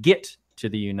to get to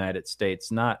the United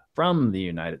States, not from the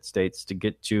United States to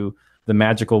get to the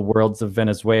magical worlds of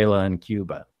Venezuela and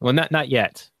Cuba. Well, not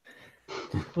yet.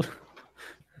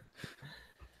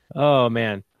 Oh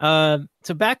man.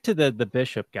 So back to the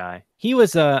bishop guy. He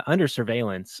was under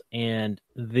surveillance, and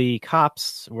the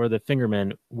cops, or the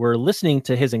fingermen, were listening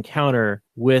to his encounter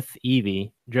with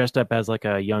Evie, dressed up as like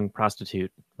a young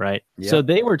prostitute, right? Yep. So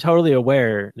they were totally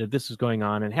aware that this was going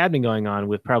on and had been going on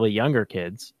with probably younger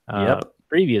kids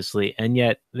previously, and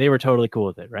yet they were totally cool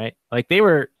with it, right? Like they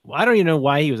were. I don't even know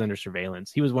why he was under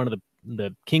surveillance. He was one of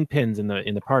the kingpins in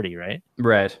the party, right?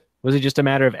 Right. Was it just a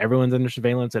matter of everyone's under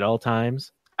surveillance at all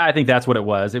times? I think that's what it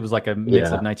was. It was like a mix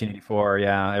of 1984.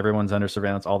 Yeah, everyone's under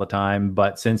surveillance all the time.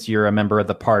 But since you're a member of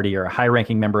the party or a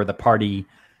high-ranking member of the party,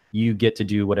 you get to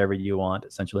do whatever you want,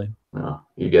 essentially. Oh,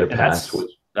 you get a pass.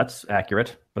 That's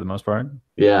accurate for the most part.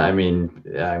 Yeah, I mean,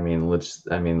 let's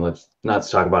not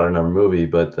talk about another movie,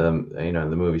 but the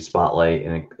movie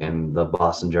Spotlight and the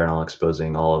Boston Journal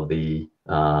exposing all of the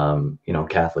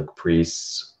Catholic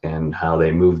priests and how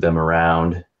they moved them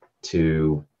around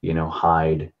to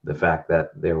hide the fact that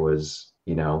there was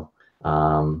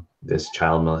this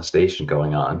child molestation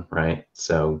going on, right?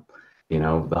 So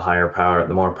the higher power,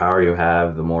 the more power you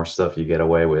have, the more stuff you get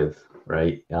away with,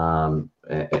 right? And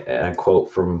a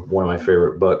quote from one of my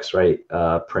favorite books, right?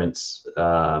 Prince,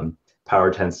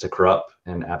 power tends to corrupt,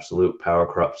 and absolute power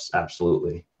corrupts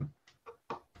absolutely.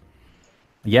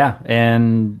 Yeah,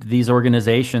 and these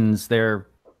organizations,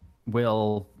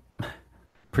 will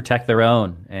protect their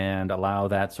own and allow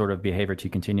that sort of behavior to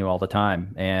continue all the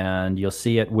time. And you'll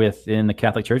see it within the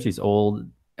Catholic Church, these old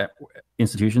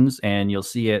institutions, and you'll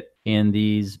see it in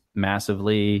these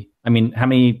massively, I mean, how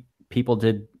many people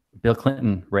did Bill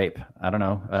Clinton rape? I don't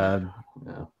know.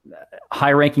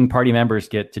 High-ranking party members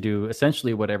get to do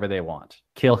essentially whatever they want,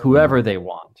 kill whoever they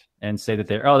want, and say that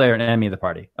they're an enemy of the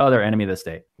party. Oh, they're an enemy of the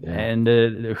state. Yeah. And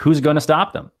who's going to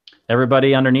stop them?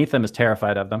 Everybody underneath them is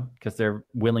terrified of them because they're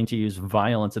willing to use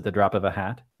violence at the drop of a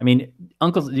hat. I mean,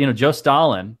 Joe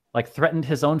Stalin threatened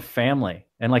his own family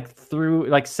and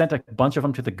sent a bunch of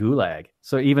them to the gulag.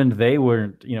 So even they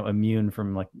weren't, immune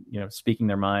from speaking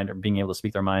their mind or being able to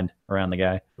speak their mind around the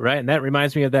guy. Right. And that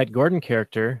reminds me of that Gordon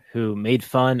character who made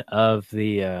fun of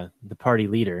the party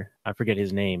leader. I forget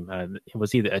his name.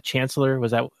 Was he a chancellor?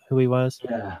 Was that who he was?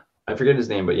 Yeah. I forget his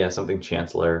name, but yeah, something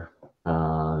chancellor.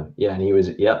 And he was,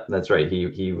 that's right.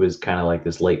 He was kind of like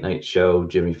this late night show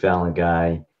Jimmy Fallon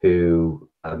guy who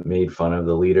made fun of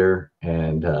the leader,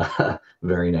 and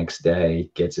very next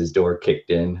day gets his door kicked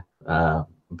in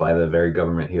by the very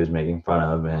government he was making fun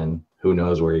of, and who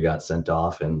knows where he got sent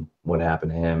off and what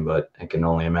happened to him, but I can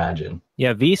only imagine.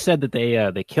 Yeah, V said that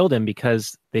they killed him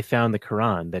because they found the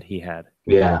Quran that he had.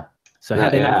 Yeah. So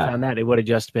had they not found that, it would have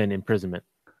just been imprisonment.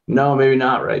 No, maybe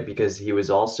not, right? Because he was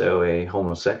also a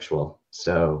homosexual.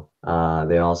 So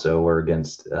they also were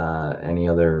against any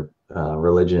other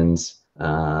religions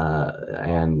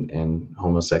and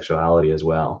homosexuality as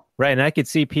well. Right, and I could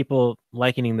see people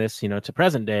likening this, to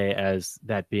present day as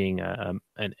that being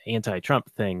an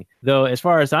anti-Trump thing. Though, as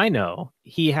far as I know,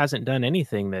 he hasn't done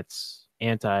anything that's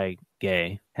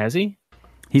anti-gay, has he?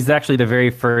 He's actually the very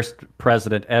first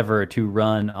president ever to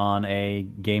run on a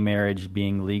gay marriage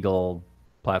being legal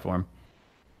platform.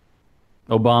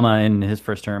 Obama in his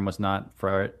first term was not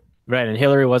for it. Right, and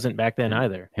Hillary wasn't back then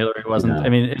either. Hillary wasn't. No. I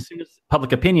mean, as soon as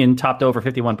public opinion topped over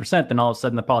 51%, then all of a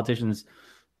sudden the politicians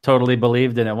totally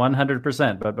believed in it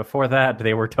 100%. But before that,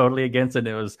 they were totally against it.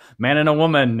 It was man and a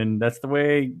woman, and that's the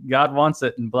way God wants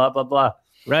it, and blah, blah, blah.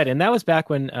 Right, and that was back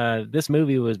when this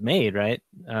movie was made, right?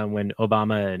 When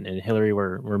Obama and Hillary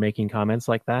were making comments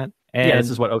like that. And, yeah, this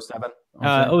is what, 07?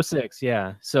 06,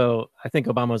 yeah. So I think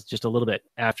Obama was just a little bit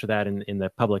after that in the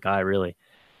public eye, really.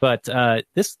 But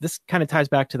this kind of ties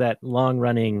back to that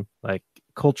long-running like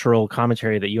cultural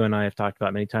commentary that you and I have talked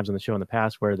about many times on the show in the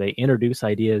past, where they introduce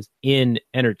ideas in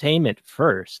entertainment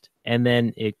first, and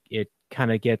then it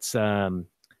kind of gets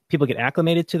people get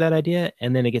acclimated to that idea,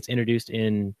 and then it gets introduced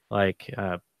in like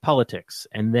politics,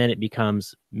 and then it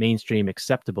becomes mainstream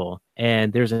acceptable.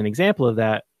 And there's an example of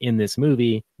that in this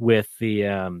movie with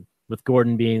with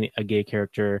Gordon being a gay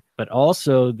character, but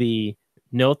also the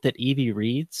note that Evie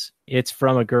reads. It's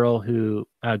from a girl who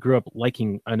grew up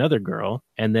liking another girl,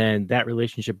 and then that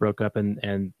relationship broke up,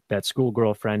 and that school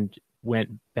girlfriend went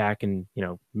back and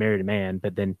married a man.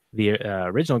 But then the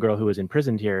original girl who was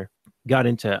imprisoned here got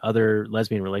into other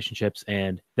lesbian relationships,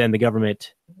 and then the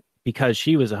government, because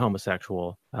she was a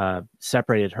homosexual,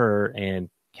 separated her and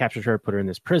captured her, put her in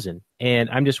this prison. And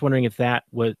I'm just wondering if that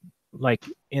was like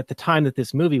at the time that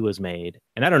this movie was made,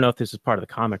 and I don't know if this was part of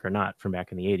the comic or not from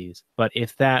back in the 80s, but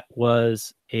if that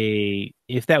was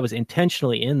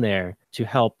intentionally in there to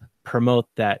help promote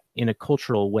that in a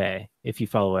cultural way, if you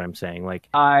follow what I'm saying. Like,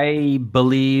 I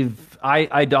believe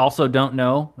I also don't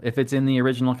know if it's in the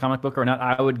original comic book or not.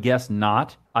 I would guess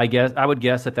not. I would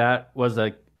guess that was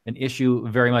an issue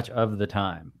very much of the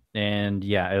time. And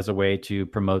yeah, as a way to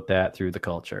promote that through the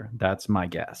culture. That's my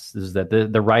guess. Is that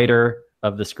the writer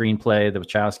of the screenplay, the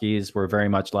Wachowskis, were very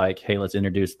much like, hey, let's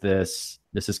introduce this.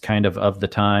 This is kind of the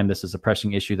time. This is a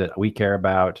pressing issue that we care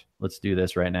about. Let's do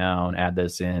this right now and add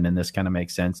this in. And this kind of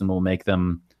makes sense. And we'll make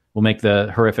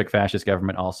the horrific fascist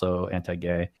government also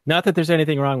anti-gay. Not that there's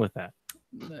anything wrong with that.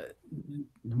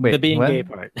 Wait, the being what? gay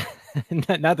part.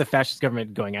 not the fascist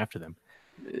government going after them.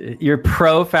 You're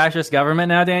pro-fascist government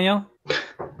now, Daniel?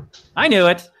 I knew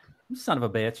it. You son of a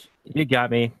bitch. You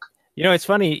got me. It's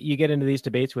funny. You get into these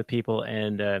debates with people,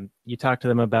 and you talk to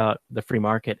them about the free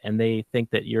market, and they think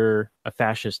that you're a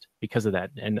fascist because of that.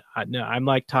 And I'm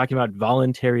like talking about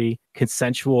voluntary,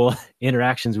 consensual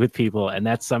interactions with people, and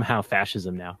that's somehow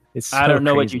fascism now. It's so I don't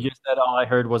know crazy. what you just said. All I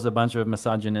heard was a bunch of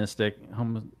misogynistic,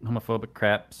 homophobic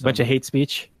crap. Bunch of hate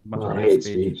speech. Hate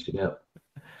speech. Yep.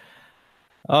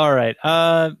 All right.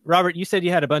 Robert, you said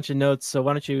you had a bunch of notes, so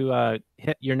why don't you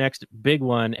hit your next big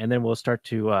one, and then we'll start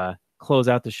to close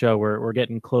out the show. We're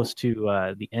getting close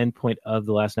to the end point of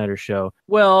the Last Nighter show.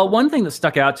 Well, one thing that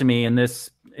stuck out to me, and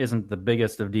this isn't the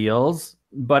biggest of deals,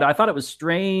 but I thought it was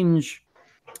strange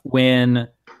when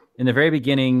in the very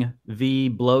beginning, V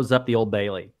blows up the Old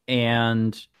Bailey.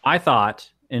 And I thought,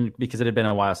 and because it had been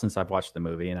a while since I've watched the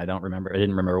movie and I didn't remember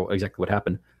exactly what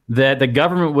happened, that the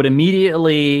government would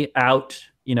immediately out,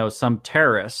 some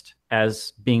terrorist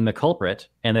as being the culprit,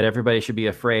 and that everybody should be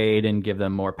afraid and give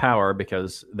them more power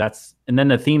because that's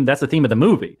the theme of the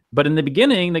movie. But in the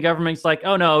beginning, the government's like,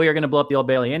 oh no, we are going to blow up the Old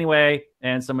Bailey anyway,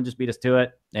 and someone just beat us to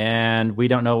it, and we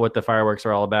don't know what the fireworks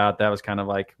are all about. That was kind of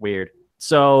like weird.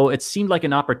 So it seemed like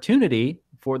an opportunity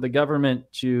for the government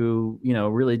to,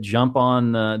 really jump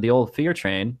on the old fear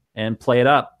train and play it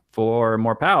up for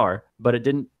more power, but it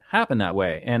didn't happen that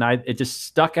way. And it just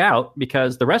stuck out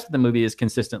because the rest of the movie is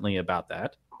consistently about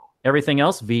that. Everything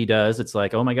else V does, it's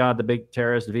like, oh my God, the big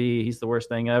terrorist V, he's the worst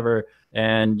thing ever,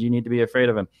 and you need to be afraid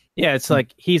of him. Yeah, it's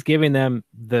like he's giving them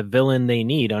the villain they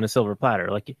need on a silver platter.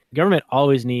 Like, government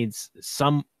always needs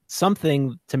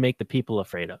something to make the people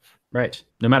afraid of. Right.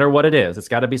 No matter what it is, it's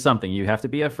got to be something. You have to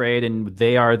be afraid, and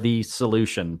they are the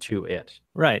solution to it.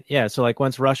 Right. Yeah. So like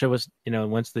once Russia was,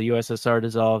 once the USSR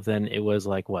dissolved, then it was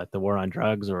like what, the war on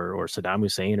drugs or Saddam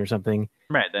Hussein or something.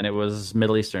 Right. Then it was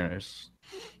Middle Easterners.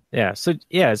 Yeah. So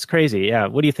yeah, it's crazy. Yeah.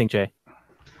 What do you think, Jay?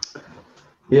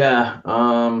 Yeah.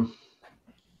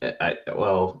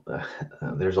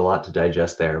 There's a lot to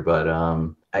digest there, but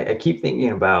I keep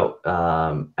thinking about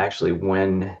actually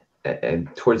when,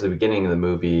 towards the beginning of the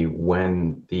movie,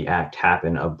 when the act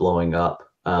happened of blowing up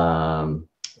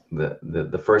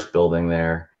the first building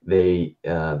there,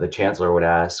 the chancellor would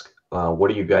ask, what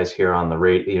do you guys hear on the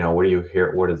radio? You know, what do you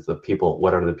hear? What are the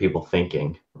people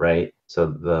thinking, right? So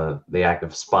the act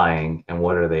of spying, and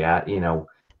what are they at? You know,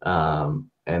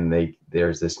 and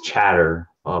there's this chatter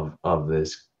of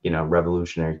this, you know,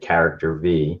 revolutionary character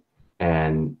V,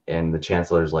 and the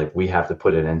chancellor's like, we have to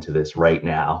put it into this right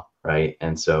now, right?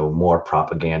 And so more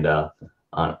propaganda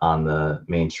on the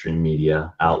mainstream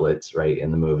media outlets, right,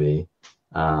 in the movie.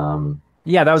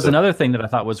 Yeah, that was another thing that I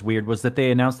thought was weird, was that they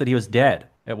announced that he was dead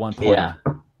at one point.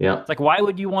 Yeah. It's like, why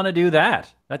would you want to do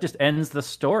that? That just ends the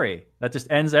story. That just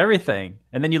ends everything.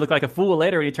 And then you look like a fool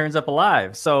later when he turns up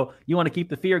alive. So you want to keep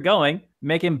the fear going,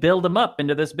 make him build him up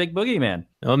into this big boogeyman.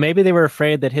 Well, maybe they were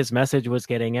afraid that his message was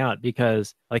getting out,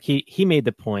 because like he made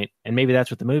the point, and maybe that's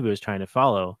what the movie was trying to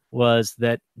follow, was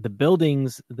that the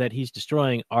buildings that he's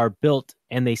destroying are built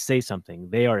and they say something.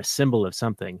 They are a symbol of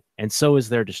something. And so is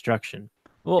their destruction.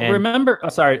 Well, remember,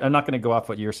 sorry, I'm not going to go off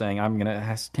what you're saying. I'm going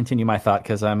to continue my thought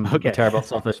because I'm a terrible,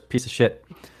 selfish piece of shit.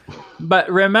 But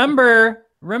remember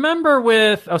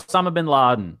with Osama bin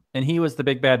Laden, and he was the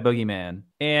big bad boogeyman.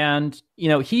 And, you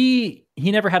know, he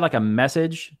never had like a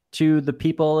message to the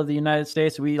people of the United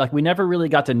States. We never really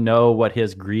got to know what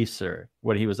his griefs or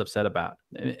what he was upset about.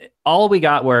 All we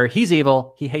got were, he's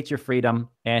evil, he hates your freedom,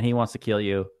 and he wants to kill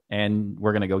you. And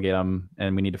we're going to go get him,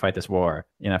 and we need to fight this war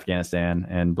in Afghanistan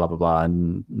and blah, blah, blah,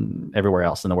 and everywhere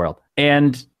else in the world.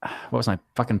 And what was my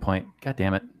fucking point? God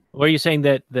damn it. Were you saying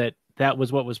that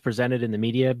was what was presented in the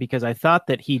media? Because I thought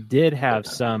that he did have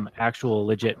some actual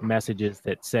legit messages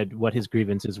that said what his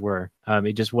grievances were.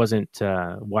 It just wasn't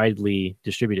widely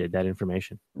distributed, that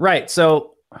information. Right.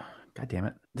 So, God damn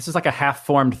it. This is like a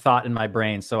half-formed thought in my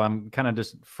brain, so I'm kind of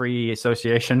just free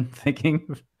association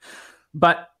thinking.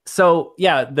 But so,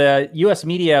 yeah, the U.S.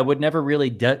 media would never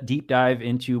really deep dive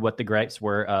into what the gripes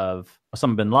were of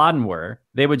Osama bin Laden were.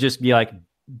 They would just be like,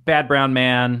 bad brown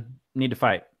man, need to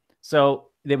fight. So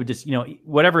they would just, you know,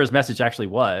 whatever his message actually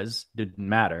was, didn't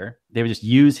matter. They would just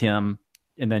use him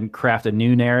and then craft a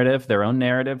new narrative, their own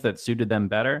narrative that suited them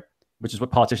better, which is what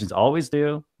politicians always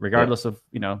do, regardless of,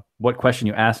 you know, what question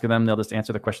you ask of them. They'll just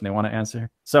answer the question they want to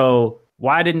answer. So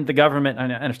why didn't the government, I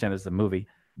understand this is a movie,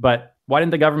 but why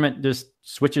didn't the government just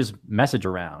switch his message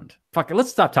around? Fuck it, let's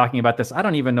stop talking about this. I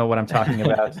don't even know what I'm talking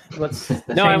about. Let's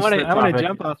No, I want to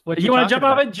jump off. What you want to jump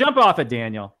off it? Jump off it,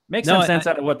 Daniel. Make some sense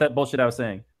out of what that bullshit I was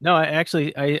saying. No,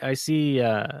 I see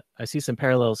some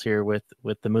parallels here with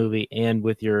the movie and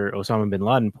with your Osama bin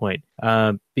Laden point.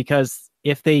 Because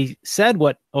if they said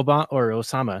what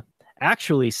Osama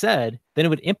actually said, then it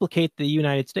would implicate the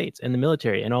United States and the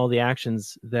military and all the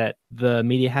actions that the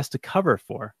media has to cover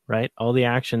for, right? All the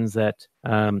actions that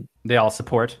they all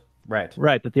support,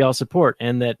 right, that they all support,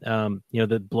 and that you know,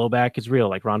 the blowback is real,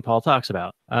 like Ron Paul talks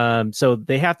about. So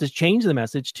they have to change the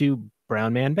message to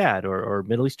brown man bad or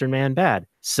Middle Eastern man bad.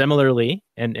 Similarly,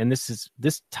 and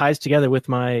this ties together with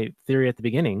my theory at the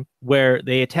beginning, where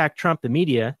they attack Trump, the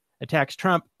media attacks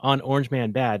Trump on orange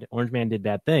man bad. Orange man did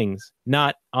bad things,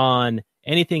 not on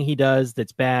anything he does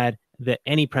that's bad that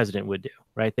any president would do,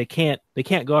 right? They can't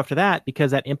go after that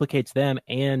because that implicates them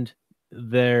and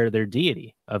their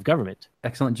deity of government.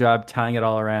 Excellent job tying it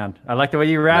all around. I like the way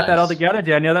you wrapped that all together,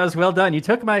 Daniel. That was well done. You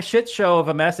took my shit show of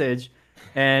a message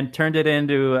and turned it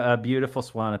into a beautiful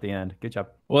swan at the end. Good job.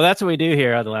 Well, that's what we do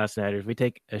here on The Last Nighters. We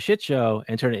take a shit show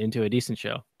and turn it into a decent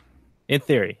show. In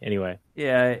theory, anyway.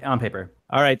 Yeah, on paper.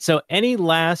 All right. So any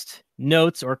last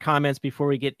notes or comments before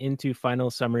we get into final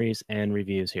summaries and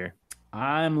reviews here?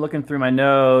 I'm looking through my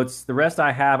notes. The rest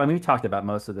I have, I mean, we talked about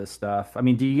most of this stuff. I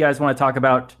mean, do you guys want to talk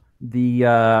about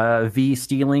the V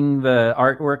stealing the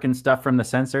artwork and stuff from the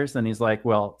censors? And he's like,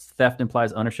 well, theft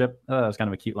implies ownership. Oh, that was kind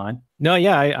of a cute line. No,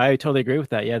 yeah, I totally agree with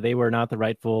that. Yeah, they were not the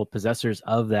rightful possessors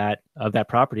of that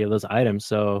property, of those items.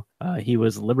 So he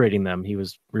was liberating them. He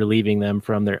was relieving them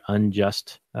from their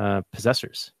unjust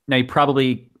possessors. Now, he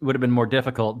probably would have been more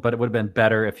difficult, but it would have been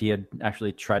better if he had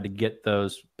actually tried to get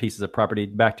those pieces of property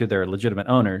back to their legitimate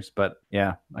owners. But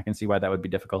yeah, I can see why that would be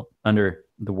difficult under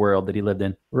the world that he lived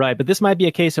in. Right. But this might be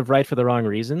a case of right for the wrong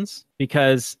reasons,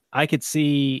 because I could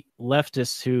see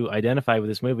leftists who identify with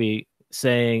this movie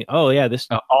saying, oh, yeah,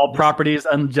 all property is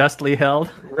unjustly held.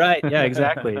 Right. Yeah,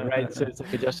 exactly. Right. So it's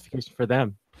like a justification for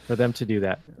them to do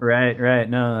that. Right.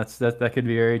 No, that could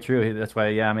be very true. That's why,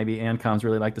 yeah, maybe ANCOMs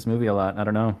really like this movie a lot. I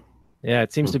don't know. Yeah,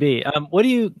 it seems to be. What do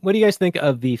you guys think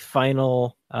of the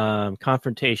final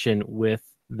confrontation with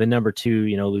the number 2,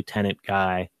 lieutenant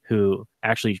guy who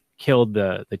actually killed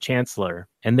the chancellor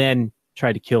and then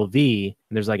tried to kill V?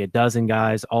 And there's like a dozen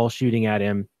guys all shooting at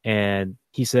him, and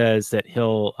he says that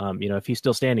he'll, if he's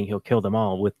still standing, he'll kill them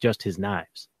all with just his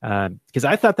knives. Because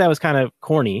I thought that was kind of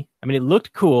corny. I mean, it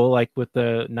looked cool, like with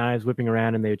the knives whipping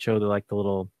around, and they would show the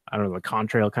little, I don't know, the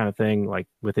contrail kind of thing, like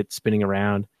with it spinning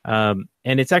around. And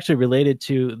it's actually related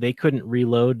to they couldn't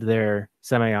reload their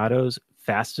semi-autos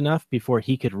fast enough before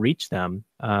he could reach them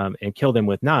and kill them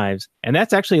with knives. And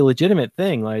that's actually a legitimate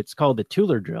thing. Like, it's called the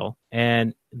Tueller drill,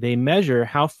 and they measure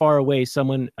how far away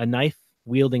a knife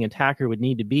wielding attacker would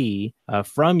need to be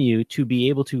from you to be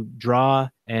able to draw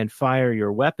and fire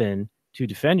your weapon to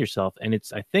defend yourself. And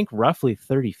it's, I think, roughly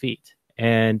 30 feet.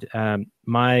 And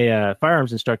my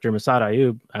firearms instructor, Masad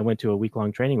Ayub, I went to a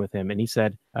week-long training with him, and he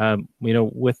said,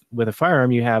 with a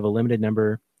firearm, you have a limited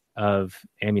number of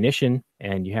ammunition,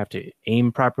 and you have to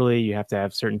aim properly. You have to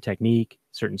have certain technique,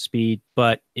 certain speed.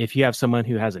 But if you have someone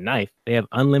who has a knife, they have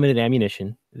unlimited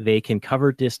ammunition. They can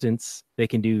cover distance. They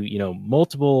can do,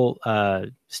 multiple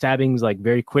stabbings like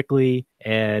very quickly.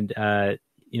 And,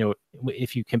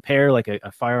 if you compare like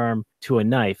a firearm to a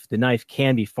knife, the knife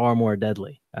can be far more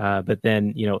deadly. But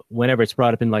then, whenever it's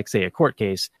brought up in, like, say, a court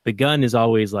case, the gun is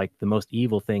always like the most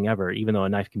evil thing ever, even though a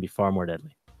knife can be far more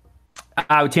deadly.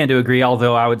 I would tend to agree,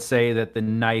 although I would say that the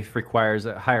knife requires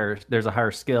there's a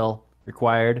higher skill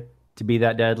required to be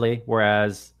that deadly,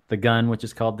 whereas the gun, which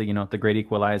is called the great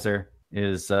equalizer,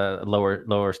 is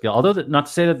lower skill. Although not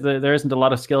to say that there isn't a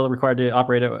lot of skill required to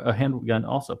operate a handgun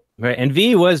also. Right, and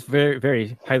V was very,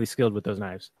 very highly skilled with those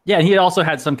knives. Yeah, and he also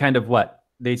had some kind of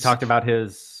they talked about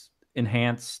his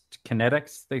enhanced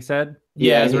kinetics, they said.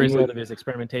 Yeah, as a result of his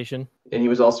experimentation. And he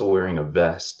was also wearing a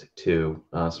vest too,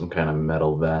 some kind of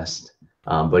metal vest.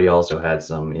 But he also had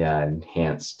some,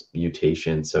 enhanced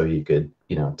mutation, so he could,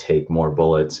 take more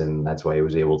bullets, and that's why he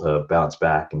was able to bounce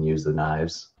back and use the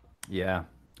knives. Yeah.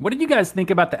 What did you guys think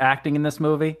about the acting in this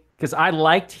movie? Because I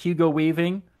liked Hugo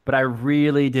Weaving, but I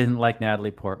really didn't like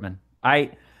Natalie Portman.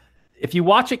 If you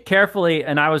watch it carefully,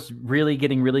 and I was really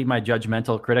getting my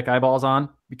judgmental critic eyeballs on,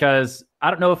 because I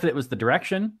don't know if it was the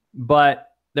direction, but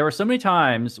there were so many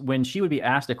times when she would be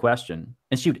asked a question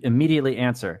and she would immediately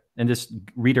answer and just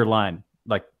read her line.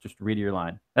 Like, just read your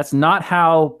line. That's not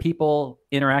how people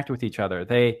interact with each other.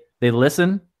 They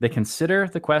listen, they consider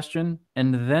the question,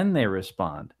 and then they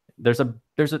respond. There's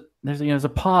a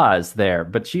pause there,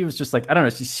 but she was just like, I don't know.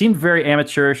 She seemed very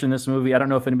amateurish in this movie. I don't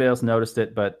know if anybody else noticed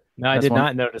it, but no, I did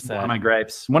not notice that. One of my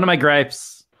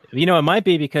gripes. It might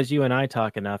be because you and I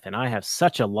talk enough, and I have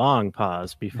such a long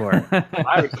pause before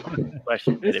I respond to the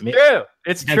question.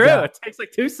 It's true. It takes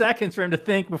like 2 seconds for him to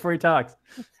think before he talks.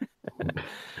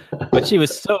 But she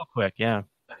was so quick. Yeah.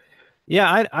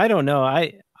 I don't know.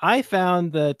 I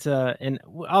found that, and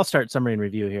I'll start summary and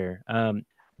review here.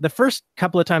 The first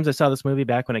couple of times I saw this movie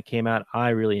back when it came out, I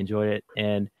really enjoyed it.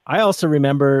 And I also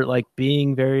remember like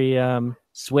being very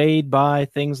swayed by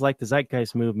things like the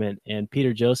Zeitgeist movement and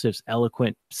Peter Joseph's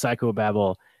eloquent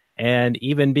psychobabble, and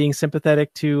even being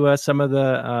sympathetic to some of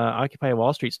the Occupy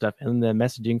Wall Street stuff and the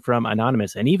messaging from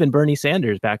Anonymous, and even Bernie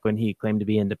Sanders back when he claimed to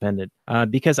be independent,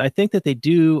 because I think that they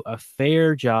do a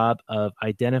fair job of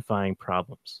identifying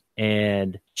problems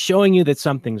and showing you that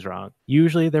something's wrong.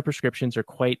 Usually their prescriptions are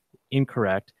quite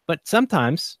incorrect, but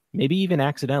sometimes, maybe even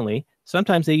accidentally,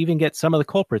 sometimes they even get some of the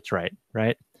culprits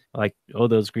right? Like,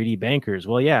 those greedy bankers.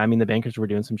 Well, yeah, I mean, the bankers were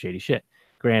doing some shady shit.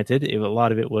 Granted, a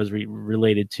lot of it was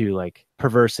related to like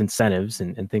perverse incentives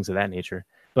and things of that nature.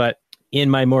 But in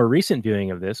my more recent viewing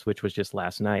of this, which was just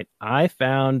last night, I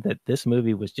found that this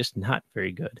movie was just not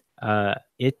very good.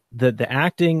 The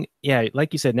acting, yeah,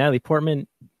 like you said, Natalie Portman,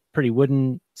 pretty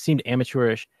wooden, seemed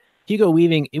amateurish. Hugo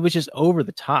Weaving, it was just over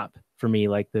the top for me,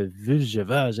 like the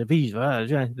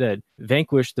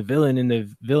vanquish the villain in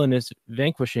the villainous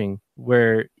vanquishing,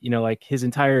 where like his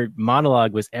entire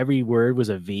monologue was every word was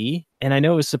a V, and I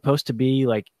know it was supposed to be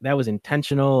like that was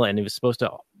intentional, and it was supposed to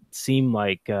seem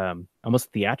like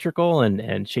almost theatrical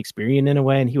and Shakespearean in a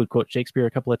way, and he would quote Shakespeare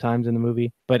a couple of times in the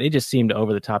movie, but it just seemed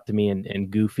over the top to me and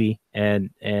goofy,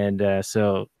 and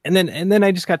then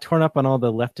I just got torn up on all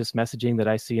the leftist messaging that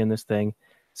I see in this thing.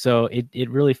 So it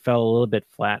really fell a little bit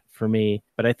flat for me,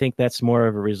 but I think that's more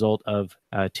of a result of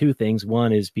two things.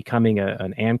 One is becoming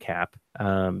an ANCAP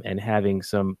and having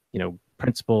some,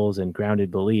 principles and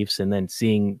grounded beliefs, and then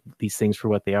seeing these things for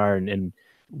what they are and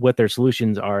what their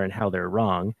solutions are and how they're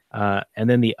wrong. And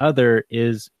then the other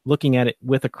is looking at it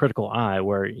with a critical eye,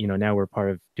 where, now we're part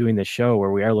of doing this show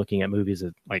where we are looking at movies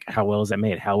of, like, how well is that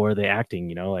made? How are they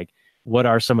acting? Like, what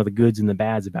are some of the goods and the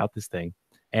bads about this thing?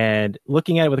 And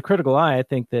looking at it with a critical eye, I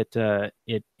think that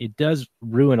it does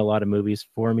ruin a lot of movies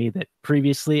for me that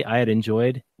previously I had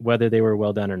enjoyed, whether they were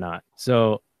well done or not.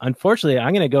 So unfortunately,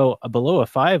 I'm going to go below a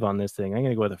 5 on this thing. I'm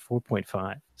going to go with a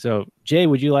 4.5. So, Jay,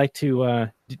 would you like to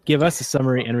give us a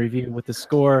summary and review with the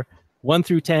score 1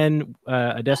 through 10,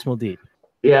 a decimal deep?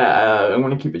 Yeah, I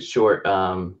want to keep it short. When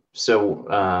I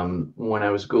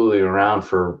was Googling around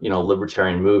for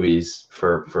libertarian movies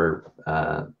for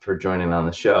joining on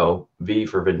the show, V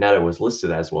for Vendetta was listed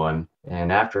as one.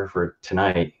 And for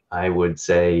tonight, I would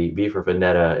say V for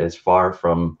Vendetta is far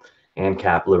from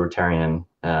ANCAP libertarian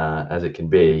as it can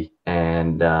be.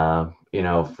 And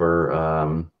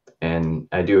and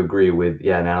I do agree with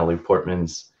Natalie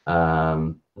Portman's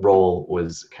role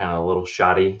was kind of a little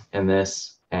shoddy in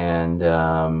this. And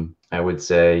I would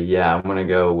say, I'm going to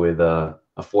go with a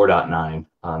 4.9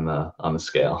 on the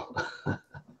scale.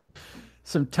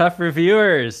 Some tough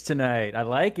reviewers tonight. I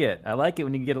like it. I like it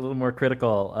when you get a little more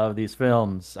critical of these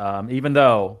films, even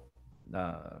though,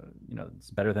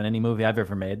 it's better than any movie I've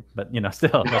ever made. But,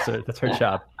 still, that's her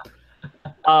job.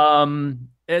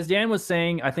 As Dan was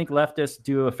saying, I think leftists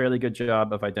do a fairly good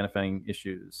job of identifying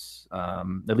issues,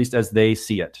 at least as they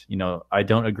see it. I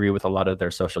don't agree with a lot of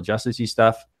their social justice-y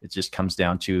stuff. It just comes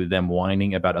down to them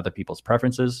whining about other people's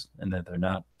preferences and that they're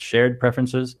not shared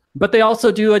preferences. But they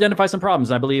also do identify some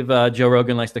problems. I believe Joe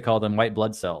Rogan likes to call them white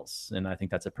blood cells. And I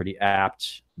think that's a pretty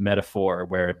apt metaphor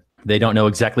where they don't know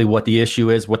exactly what the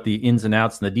issue is, what the ins and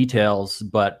outs and the details,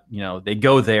 but they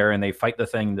go there and they fight the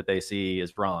thing that they see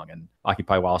is wrong. And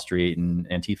Occupy Wall Street and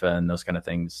Antifa and those kind of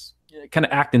things kind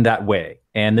of act in that way.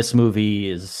 And this movie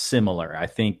is similar. I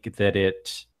think that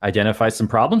it identifies some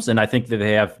problems, and I think that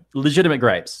they have legitimate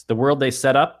gripes. The world they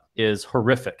set up is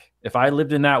horrific. If I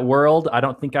lived in that world, I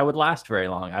don't think I would last very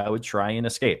long. I would try and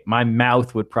escape. My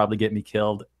mouth would probably get me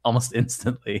killed almost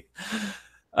instantly.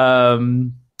 But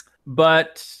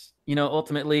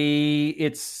ultimately,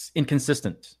 it's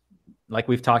inconsistent. Like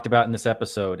we've talked about in this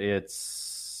episode, it's,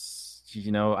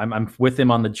 I'm with him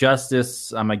on the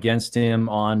justice. I'm against him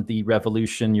on the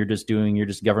revolution. You're just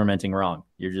governmenting wrong.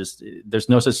 There's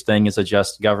no such thing as a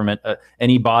just government.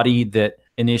 Any body that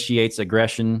initiates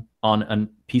aggression on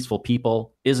peaceful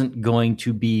people isn't going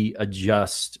to be a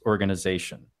just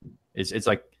organization. It's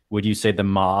like, would you say the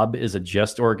mob is a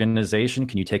just organization?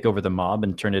 Can you take over the mob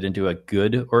and turn it into a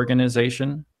good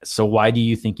organization? So why do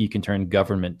you think you can turn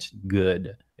government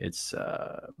good? It's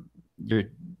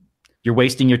you're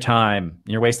wasting your time.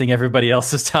 You're wasting everybody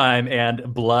else's time and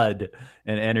blood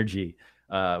and energy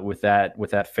with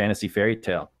that fantasy fairy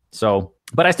tale. So,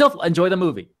 but I still enjoy the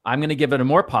movie. I'm going to give it a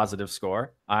more positive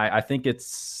score. I think it's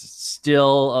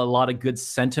still a lot of good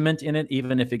sentiment in it,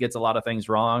 even if it gets a lot of things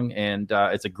wrong. And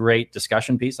it's a great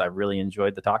discussion piece. I really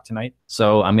enjoyed the talk tonight.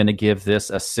 So I'm going to give this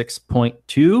a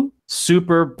 6.2.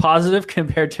 Super positive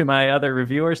compared to my other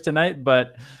reviewers tonight.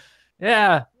 But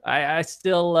yeah, I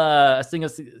still think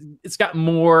it's got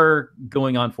more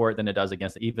going on for it than it does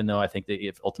against it, even though I think that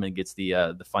it ultimately gets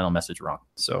the final message wrong.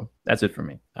 So that's it for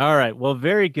me. All right. Well,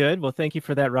 very good. Well, thank you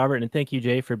for that, Robert. And thank you,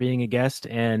 Jay, for being a guest.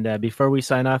 And before we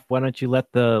sign off, why don't you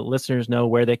let the listeners know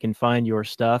where they can find your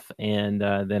stuff? And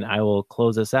then I will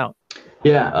close us out.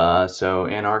 Yeah. So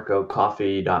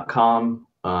AnarchoCoffee.com.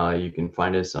 You can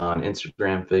find us on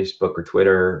Instagram, Facebook, or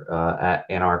Twitter at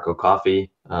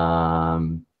AnarchoCoffee.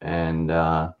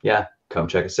 Come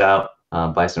check us out.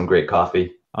 Buy some great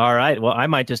coffee. All right. Well, I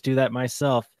might just do that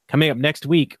myself. Coming up next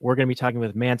week, we're going to be talking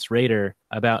with Mance Raider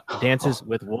about Dances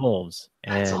with Wolves.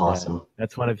 That's awesome.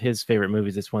 That's one of his favorite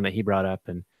movies. It's one that he brought up.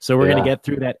 And so we're going to get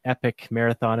through that epic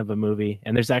marathon of a movie.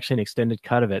 And there's actually an extended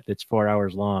cut of it that's 4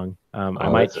 hours long. I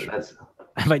might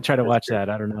try to watch that.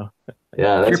 I don't know.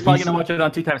 Yeah, you're probably going to watch it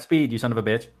on 2 times speed, you son of a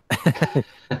bitch.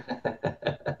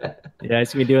 Yeah, I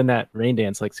see me doing that rain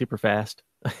dance like super fast.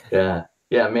 Yeah,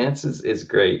 Mance is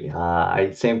great.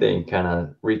 Same thing, kind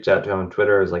of reached out to him on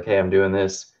Twitter. I was like, hey, I'm doing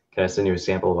this. Can I send you a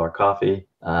sample of our coffee?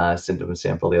 I sent him a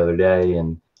sample the other day,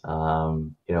 and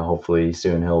hopefully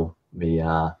soon he'll be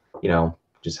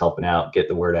just helping out, get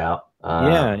the word out.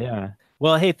 Yeah.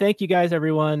 Well, hey, thank you guys,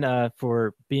 everyone,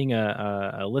 for being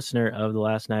a listener of The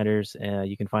Last Nighters.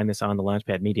 You can find this on the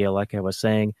Launchpad Media, like I was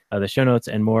saying. The show notes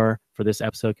and more for this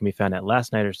episode can be found at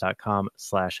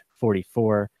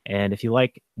lastnighters.com/44. And if you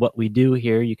like what we do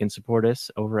here, you can support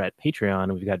us over at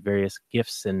Patreon. We've got various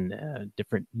gifts and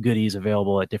different goodies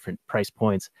available at different price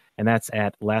points. And that's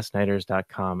at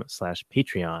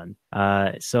lastnighters.com/Patreon.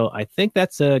 So I think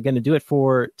that's going to do it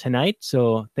for tonight.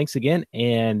 So thanks again,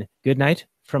 and good night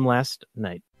from last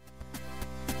night.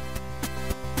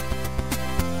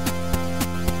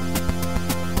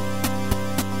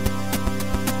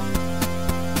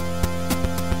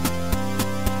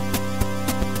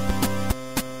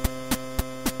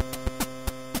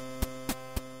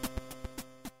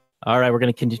 All right, we're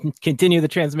going to continue the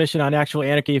transmission on Actual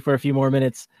Anarchy for a few more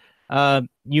minutes.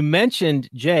 You mentioned,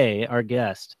 Jay, our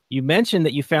guest, you mentioned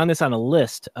that you found this on a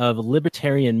list of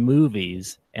libertarian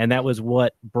movies, and that was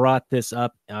what brought this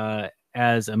up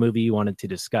as a movie you wanted to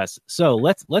discuss. So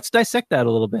let's dissect that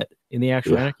a little bit in the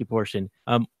Actual Anarchy portion.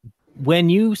 When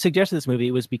you suggested this movie,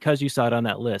 it was because you saw it on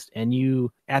that list, and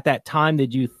you, at that time,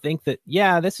 did you think that,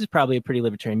 yeah, this is probably a pretty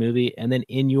libertarian movie? And then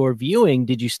in your viewing,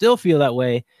 did you still feel that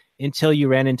way until you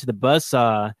ran into the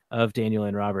buzzsaw of Daniel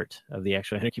and Robert of the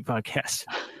Actual Anarchy podcast?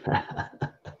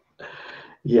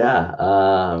 Yeah.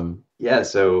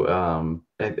 So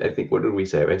I think, what did we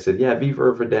say? I said, yeah, V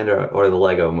for Vendetta or the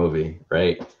Lego movie,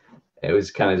 right? It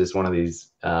was kind of just one of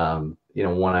these, one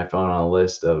I found on a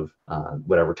list of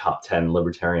whatever top 10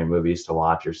 libertarian movies to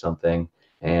watch or something.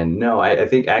 And no, I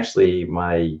think actually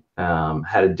my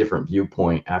had a different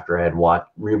viewpoint after I had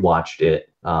rewatched it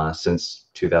since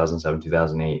 2007,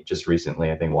 2008. Just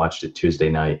recently, I think watched it Tuesday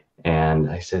night, and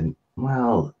I said,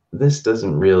 well, this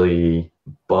doesn't really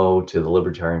bow to the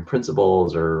libertarian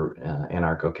principles or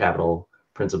anarcho-capital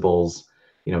principles,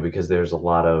 because there's a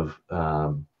lot of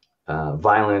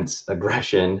violence,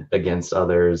 aggression against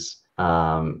others,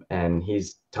 and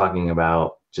he's talking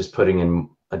about just putting in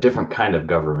a different kind of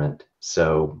government.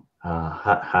 So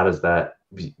how does that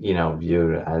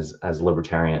viewed as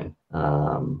libertarian?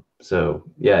 So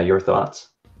yeah, your thoughts?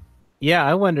 Yeah,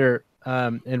 I wonder,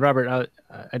 and Robert,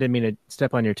 I didn't mean to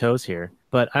step on your toes here,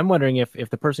 but I'm wondering if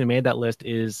the person who made that list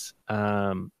is,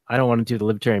 I don't want to do the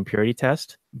libertarian purity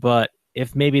test, but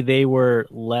if maybe they were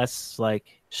less like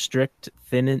strict,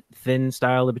 thin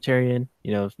style libertarian,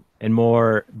 and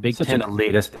more big Such tent an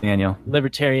elitist, Daniel.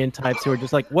 libertarian types who are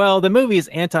just like, well, the movie is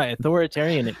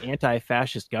anti-authoritarian and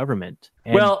anti-fascist government.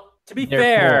 And well, to be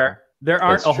fair, there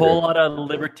aren't a whole lot of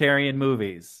libertarian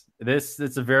movies. It's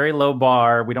a very low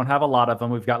bar. We don't have a lot of them.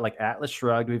 We've got like Atlas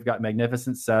Shrugged. We've got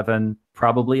Magnificent Seven,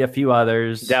 probably a few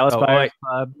others. Dallas Buyers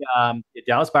Club.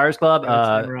 Dallas Buyers Club.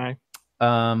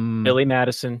 Billy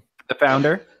Madison. The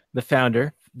Founder.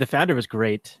 The Founder was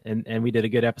great, and we did a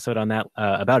good episode on that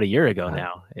about a year ago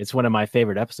now. It's one of my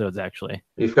favorite episodes, actually.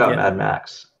 You've got Mad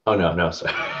Max. Oh, no,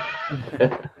 sorry.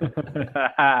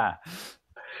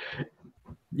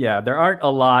 Yeah, there aren't a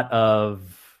lot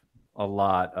of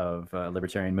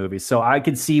libertarian movies, so I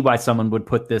could see why someone would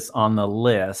put this on the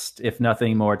list, if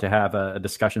nothing more to have a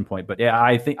discussion point. But yeah,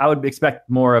 I think I would expect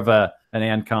more of an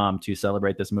ANCOM to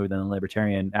celebrate this movie than a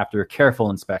libertarian after a careful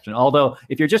inspection. Although,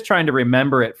 if you're just trying to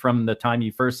remember it from the time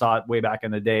you first saw it way back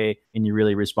in the day and you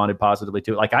really responded positively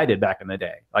to it, like I did back in the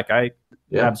day,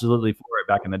 absolutely for it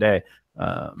back in the day.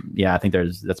 I think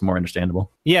that's more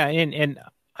understandable. Yeah, and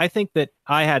I think that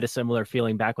I had a similar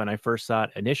feeling back when I first saw it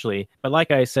initially. But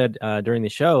like I said during the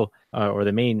show, or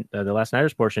the Last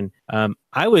Nighters portion,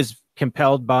 I was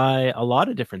compelled by a lot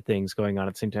of different things going on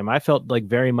at the same time. I felt like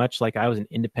very much like I was an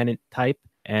independent type,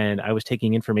 and I was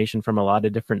taking information from a lot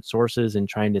of different sources and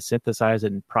trying to synthesize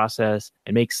it and process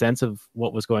and make sense of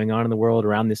what was going on in the world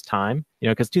around this time.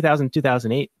 Because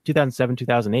 2007,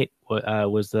 2008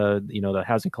 was the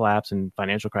housing collapse and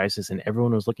financial crisis, and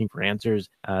everyone was looking for answers.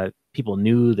 People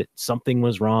knew that something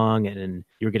was wrong, and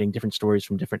you were getting different stories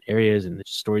from different areas, and the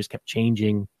stories kept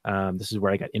changing. This is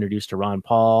where I got introduced to Ron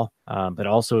Paul, but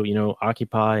also,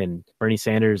 Occupy and Bernie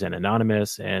Sanders and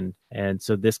Anonymous. And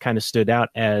so this kind of stood out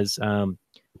as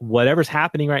whatever's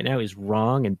happening right now is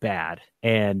wrong and bad.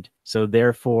 And so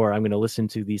therefore, I'm going to listen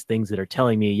to these things that are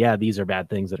telling me, yeah, these are bad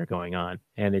things that are going on.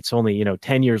 And it's only,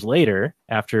 10 years later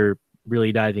after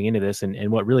really diving into this.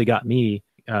 And what really got me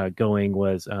going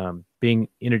was being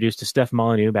introduced to Steph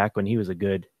Molyneux back when he was a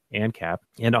good ANCAP,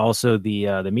 and also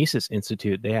the Mises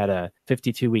Institute. They had a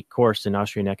 52-week course in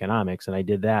Austrian Economics, and I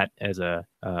did that as a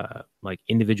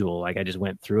individual. Like I just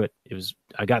went through it.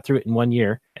 I got through it in 1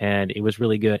 year, and it was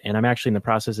really good. And I'm actually in the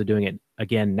process of doing it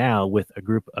again now with a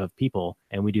group of people,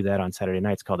 and we do that on Saturday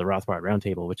nights called the Rothbard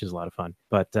Roundtable, which is a lot of fun.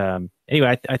 But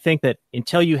anyway, I think that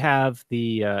until you have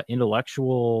the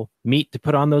intellectual meat to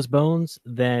put on those bones,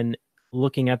 then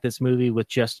looking at this movie with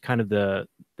just kind of the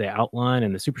outline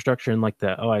and the superstructure and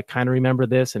I kind of remember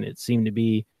this and it seemed to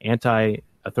be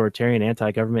anti-authoritarian,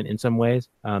 anti-government in some ways,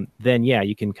 then yeah,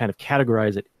 you can kind of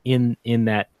categorize it in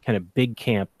that kind of big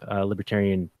camp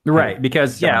libertarian. Right,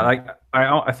 because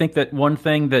I think that one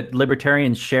thing that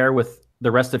libertarians share with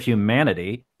the rest of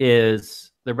humanity is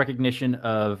the recognition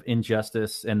of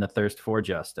injustice and the thirst for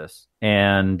justice.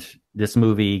 And this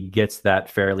movie gets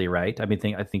that fairly right. I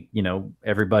think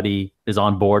everybody is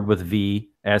on board with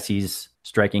V as he's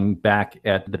striking back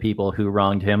at the people who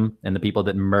wronged him and the people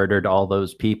that murdered all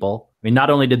those people. I mean,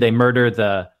 not only did they murder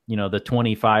the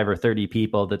 25 or 30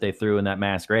 people that they threw in that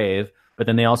mass grave, but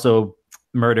then they also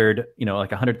murdered,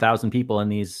 like 100,000 people in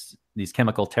these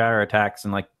chemical terror attacks,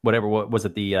 and like what was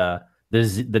it,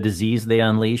 the disease they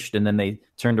unleashed, and then they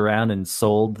turned around and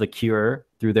sold the cure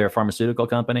through their pharmaceutical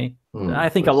company. I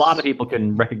think a lot of people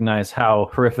can recognize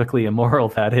how horrifically immoral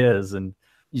that is, and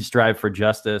you strive for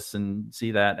justice and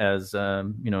see that as a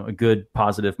good,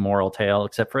 positive moral tale,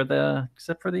 except for the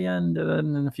end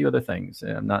and a few other things.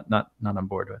 I'm not on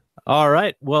board with. All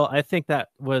right. Well, I think that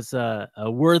was a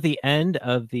worthy end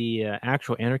of the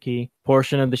actual anarchy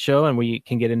portion of the show, and we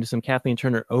can get into some Kathleen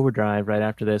Turner overdrive right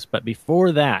after this. But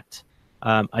before that,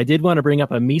 I did want to bring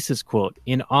up a Mises quote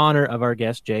in honor of our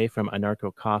guest, Jay, from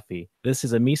AnarchoCoffee. This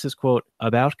is a Mises quote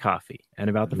about coffee and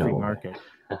about the free market.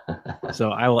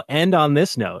 So I will end on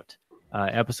this note,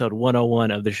 episode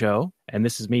 101 of the show, and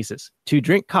this is Mises. To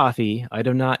drink coffee, I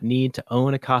do not need to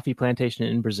own a coffee plantation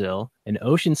in Brazil, an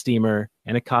ocean steamer,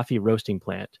 and a coffee roasting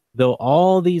plant, though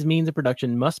all these means of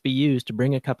production must be used to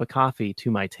bring a cup of coffee to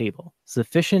my table.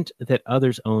 Sufficient that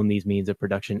others own these means of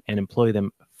production and employ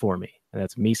them for me. And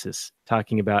that's Mises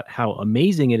talking about how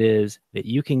amazing it is that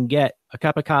you can get a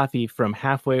cup of coffee from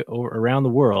halfway around the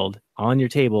world on your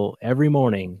table every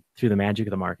morning through the magic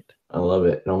of the market. I love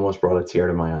it. It almost brought a tear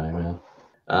to my eye,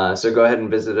 man. So go ahead and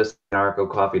visit us at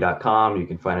AnarchoCoffee.com. You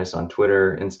can find us on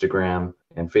Twitter, Instagram,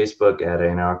 and Facebook at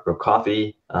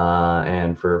AnarchoCoffee.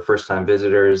 And for first-time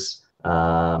visitors,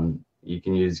 you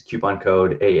can use coupon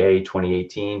code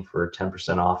AA2018 for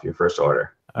 10% off your first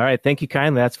order. All right. Thank you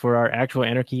kindly. That's for our actual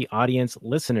Anarchy audience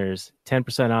listeners.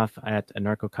 10% off at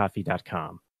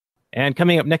AnarchoCoffee.com. And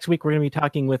coming up next week, we're going to be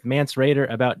talking with Mance Raider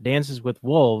about Dances with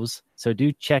Wolves. So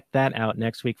do check that out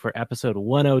next week for episode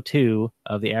 102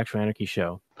 of the Actual Anarchy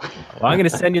Show. Well, I'm going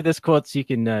to send you this quote so you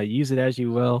can use it as you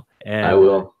will. And I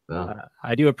will.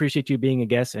 I do appreciate you being a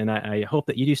guest, and I hope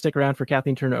that you do stick around for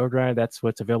Kathleen Turner Overdrive. That's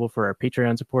what's available for our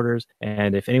Patreon supporters.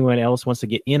 And if anyone else wants to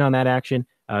get in on that action,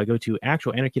 go to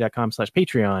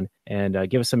actualanarchy.com/Patreon and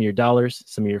give us some of your dollars,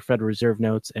 some of your Federal Reserve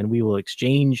notes, and we will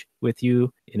exchange with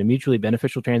you in a mutually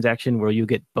beneficial transaction where you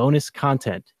get bonus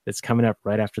content that's coming up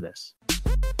right after this.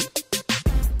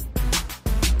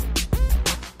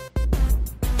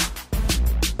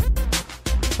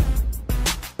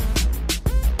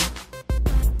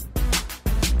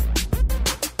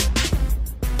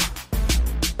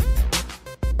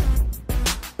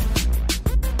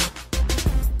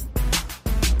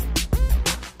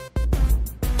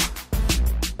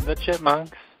 The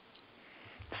Chipmunks.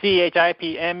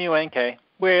 CHIPMUNK.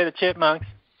 We're the Chipmunks.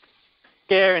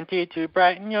 Guaranteed to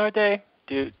brighten your day.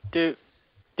 Do do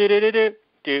do do do do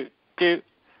do do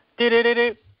do do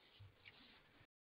do.